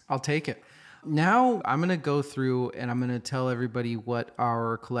else. I'll take it. Now I'm going to go through and I'm going to tell everybody what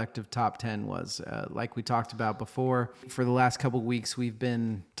our collective top 10 was. Like we talked about before, for the last couple of weeks, we've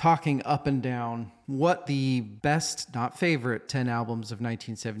been talking up and down what the best, not favorite, 10 albums of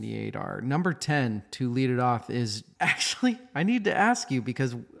 1978 are. Number 10, to lead it off, is actually, I need to ask you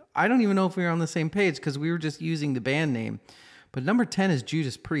because I don't even know if we were on the same page because we were just using the band name. But number 10 is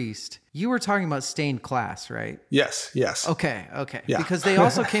Judas Priest. You were talking about Stained Class, right? Yes. Okay. Yeah. Because they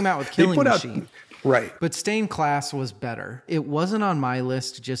also came out with Killing Machine. Right. But Stained Class was better. It wasn't on my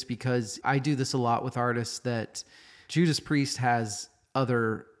list just because I do this a lot with artists that Judas Priest has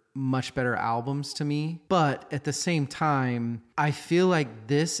other much better albums to me. But at the same time, I feel like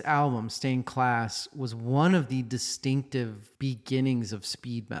this album, Stained Class, was one of the distinctive beginnings of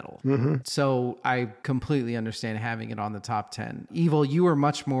speed metal. Mm-hmm. So I completely understand having it on the top 10. Evil, you were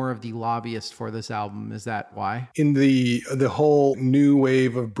much more of the lobbyist for this album. Is that why? In the whole new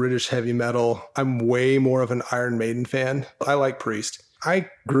wave of British heavy metal, I'm way more of an Iron Maiden fan. I like Priest. I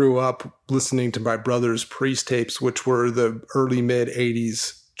grew up listening to my brother's Priest tapes, which were the early mid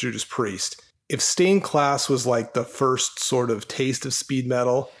 80s Judas Priest. If Stained Class was like the first sort of taste of speed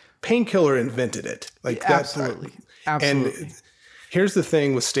metal, Painkiller invented it. Like absolutely. Absolutely. And here's the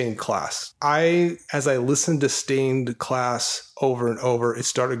thing with Stained Class. As I listened to Stained Class over and over, it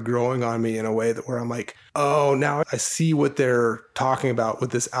started growing on me in a way that where I'm like, oh, now I see what they're talking about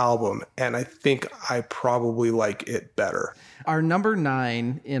with this album. And I think I probably like it better. Our number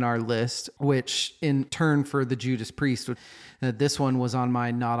 9 in our list, which in turn for the Judas Priest, this one was on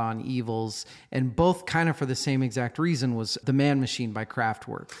mine, not on Evil's, and both kind of for the same exact reason, was The Man Machine by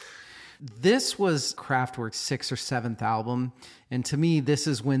Kraftwerk. This was Kraftwerk's 6th or 7th album, and to me, this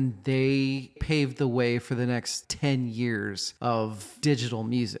is when they paved the way for the next 10 years of digital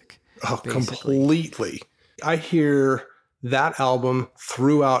music. Oh, basically. Completely. I hear that album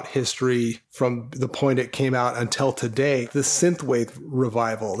throughout history from the point it came out until today. The synthwave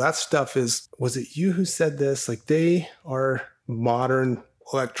revival, that stuff is, was it you who said this? Like, they are modern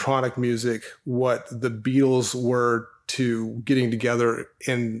electronic music, what the Beatles were to getting together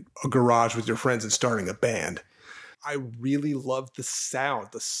in a garage with your friends and starting a band. I really love the sound,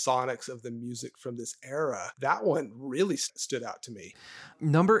 the sonics of the music from this era. That one really stood out to me.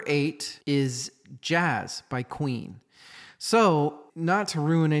 Number 8 is Jazz by Queen. So, not to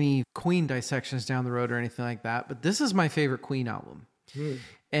ruin any Queen dissections down the road or anything like that, but this is my favorite Queen album.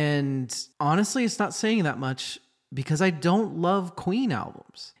 And honestly, it's not saying that much because I don't love Queen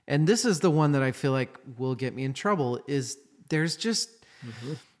albums. And this is the one that I feel like will get me in trouble, is there's just...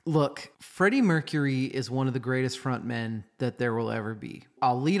 Look, Freddie Mercury is one of the greatest frontmen that there will ever be.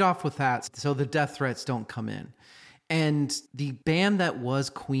 I'll lead off with that so the death threats don't come in. And the band that was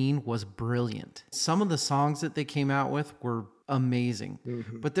Queen was brilliant. Some of the songs that they came out with were amazing.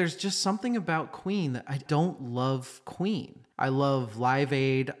 But there's just something about Queen that I don't love Queen. I love Live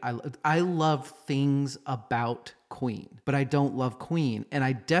Aid. I love things about Queen, but I don't love Queen. And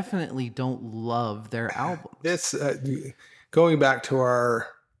I definitely don't love their albums. This, going back to our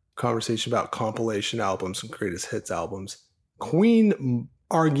conversation about compilation albums and greatest hits albums, Queen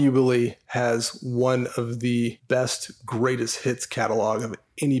arguably has one of the best greatest hits catalog of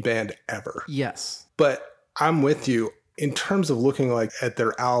any band ever. Yes. But I'm with you. In terms of looking like at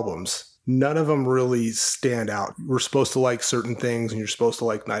their albums, none of them really stand out. We're supposed to like certain things and you're supposed to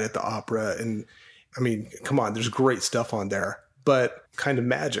like Night at the Opera. And I mean, come on, there's great stuff on there. But Kind of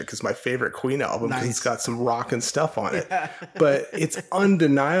Magic is my favorite Queen album because it's got some rockin' stuff on it. Yeah. But it's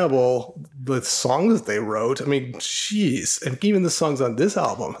undeniable the songs that they wrote. I mean, geez. And even the songs on this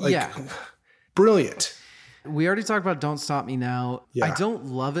album. Brilliant. We already talked about Don't Stop Me Now. Yeah. I don't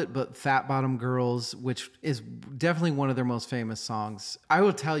love it, but Fat Bottom Girls, which is definitely one of their most famous songs. I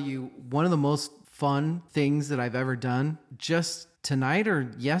will tell you, one of the most fun things that I've ever done just tonight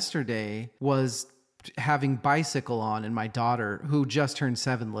or yesterday was having Bicycle on and my daughter, who just turned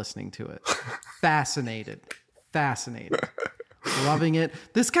 7, listening to it. Fascinated. Loving it.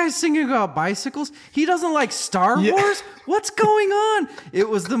 This guy's singing about bicycles. He doesn't like Star Wars? What's going on? It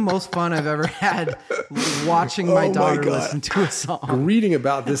was the most fun I've ever had watching my daughter listen to a song. Reading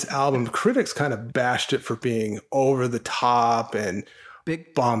about this album, critics kind of bashed it for being over the top and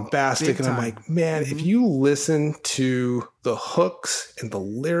big bombastic. And I'm like, man, if you listen to the hooks and the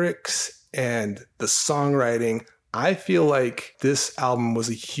lyrics and the songwriting, I feel like this album was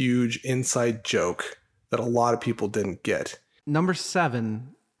a huge inside joke that a lot of people didn't get. Number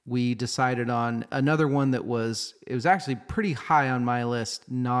 7, we decided on another one that was actually pretty high on my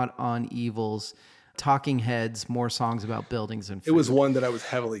list, not on Evil's. Talking Heads, More Songs About Buildings and Food. It was one that I was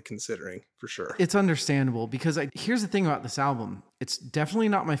heavily considering, for sure. It's understandable because here's the thing about this album. It's definitely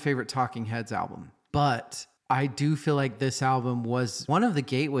not my favorite Talking Heads album, but I do feel like this album was one of the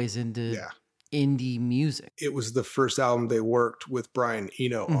gateways into indie music. It was the first album they worked with Brian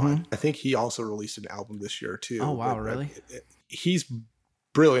Eno on. I think he also released an album this year too. Oh, wow, really? He's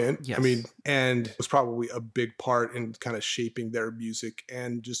brilliant. Yes. I mean, and was probably a big part in kind of shaping their music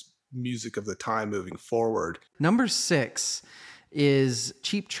and just music of the time moving forward. Number 6 is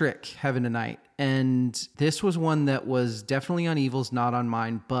Cheap Trick, Heaven Tonight. And this was one that was definitely on Evil's, not on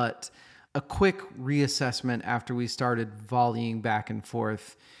mine, but a quick reassessment after we started volleying back and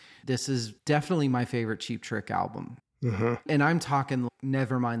forth. This is definitely my favorite Cheap Trick album. And I'm talking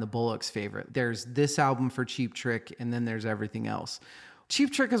Nevermind the Bullocks favorite. There's this album for Cheap Trick, and then there's everything else.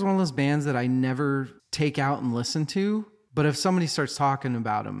 Cheap Trick is one of those bands that I never take out and listen to, but if somebody starts talking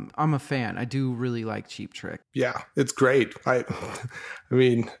about them, I'm a fan. I do really like Cheap Trick. Yeah, it's great. I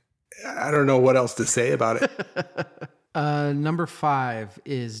mean, I don't know what else to say about it. Number 5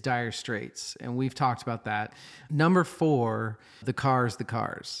 is Dire Straits, and we've talked about that. Number 4, The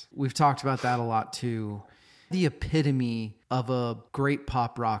Cars. We've talked about that a lot too. The epitome of a great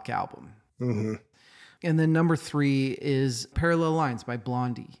pop rock album. Mm-hmm. And then number 3 is Parallel Lines by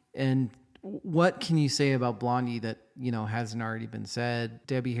Blondie. And what can you say about Blondie that, hasn't already been said?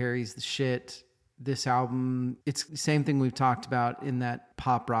 Debbie Harry's the shit. This album, it's the same thing we've talked about in that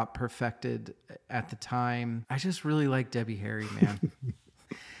pop rock perfected at the time. I just really like Debbie Harry, man.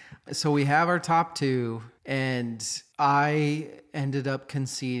 So we have our top 2, and I ended up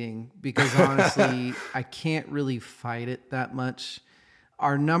conceding because honestly, I can't really fight it that much.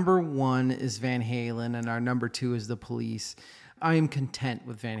 Our number 1 is Van Halen, and our number 2 is The Police. I am content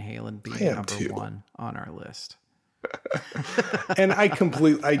with Van Halen being number 1 on our list. And I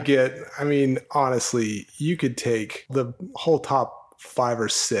get, honestly, you could take the whole top 5 or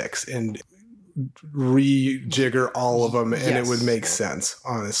 6 and rejigger all of them, and it would make sense,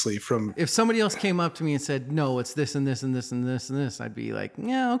 honestly. If somebody else came up to me and said, no, it's this and this and this and this and this, I'd be like,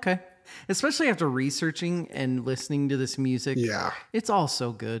 yeah, okay. Especially after researching and listening to this music. Yeah. It's all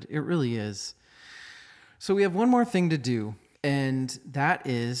so good. It really is. So we have one more thing to do, and that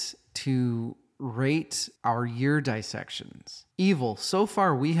is to rate our year dissections. Evil, so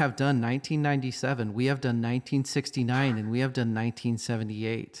far we have done 1997, we have done 1969, and we have done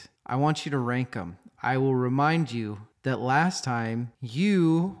 1978. I want you to rank them. I will remind you that last time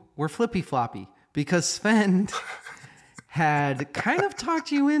you were flippy floppy because Svend had kind of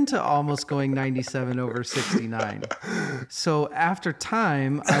talked you into almost going 97 over 69. So after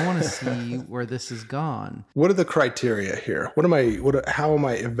time, I want to see where this has gone. What are the criteria here? How am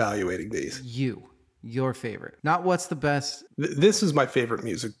I evaluating these? Your favorite. Not what's the best. This is my favorite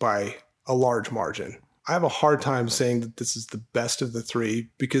music by a large margin. I have a hard time saying that this is the best of the 3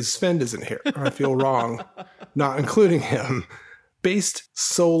 because Svend isn't here. I feel wrong not including him. Based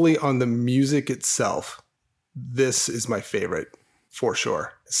solely on the music itself, this is my favorite for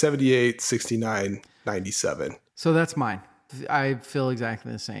sure. 78, 69, 97. So that's mine. I feel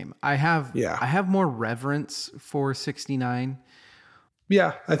exactly the same. I have more reverence for 69.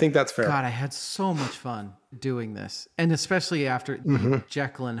 Yeah, I think that's fair. God, I had so much fun doing this. And especially after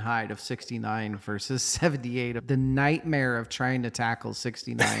Jekyll and Hyde of 69 versus 78. The nightmare of trying to tackle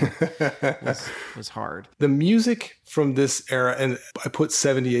 69 was hard. The music from this era, and I put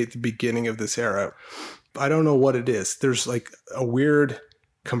 78 at the beginning of this era, I don't know what it is. There's like a weird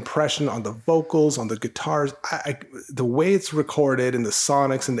compression on the vocals, on the guitars. The way it's recorded and the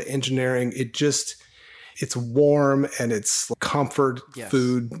sonics and the engineering, it's warm and it's comfort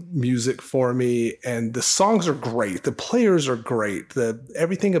food music for me. And the songs are great. The players are great.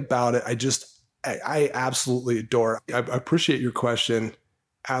 Everything about it, I absolutely adore. I appreciate your question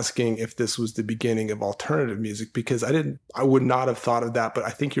asking if this was the beginning of alternative music, because I would not have thought of that, but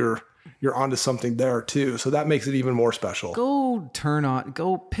I think you're onto something there too. So that makes it even more special. Go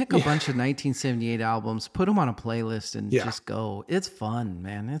pick a bunch of 1978 albums, put them on a playlist and just go. It's fun,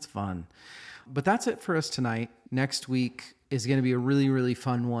 man. It's fun. But that's it for us tonight. Next week is going to be a really, really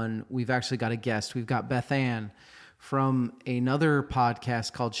fun one. We've actually got a guest. We've got Beth Ann from another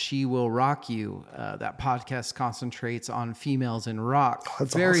podcast called She Will Rock You. That podcast concentrates on females in rock. Oh,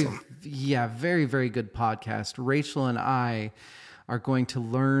 that's awesome. Yeah, very, very good podcast. Rachel and I are going to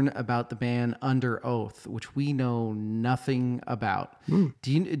learn about the band Under Oath, which we know nothing about.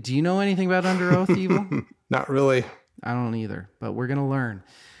 Do you know anything about Under Oath, Evil? Not really. I don't either, but we're going to learn.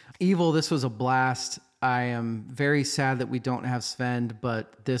 Evil, this was a blast. I am very sad that we don't have Svend,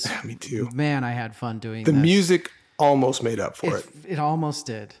 but this... Me too. Man, I had fun doing this. The music almost made up for it. It almost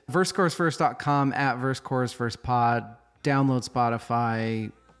did. VerseChorusVerse.com at VerseChorusVersePod. Download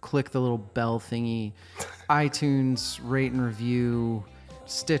Spotify. Click the little bell thingy. iTunes, rate and review.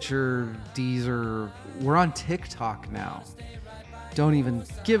 Stitcher, Deezer. We're on TikTok now. Don't even...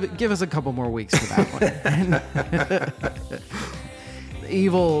 Give us a couple more weeks for that one.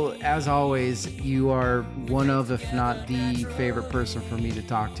 Evil, as always, you are one of, if not the favorite person for me to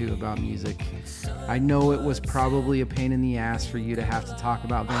talk to about music. I know it was probably a pain in the ass for you to have to talk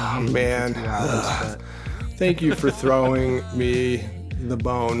about Van Halen for 2 hours, but... Thank you for throwing me the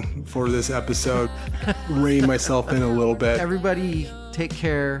bone for this episode. Rein myself in a little bit. Everybody, take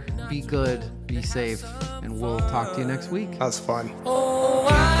care, be good, be safe, and we'll talk to you next week. That's fun.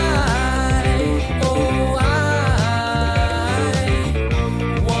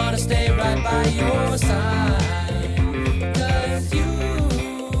 Stay right by your side, 'cause you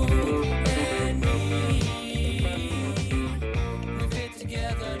and me, we fit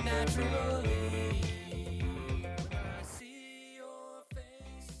together naturally.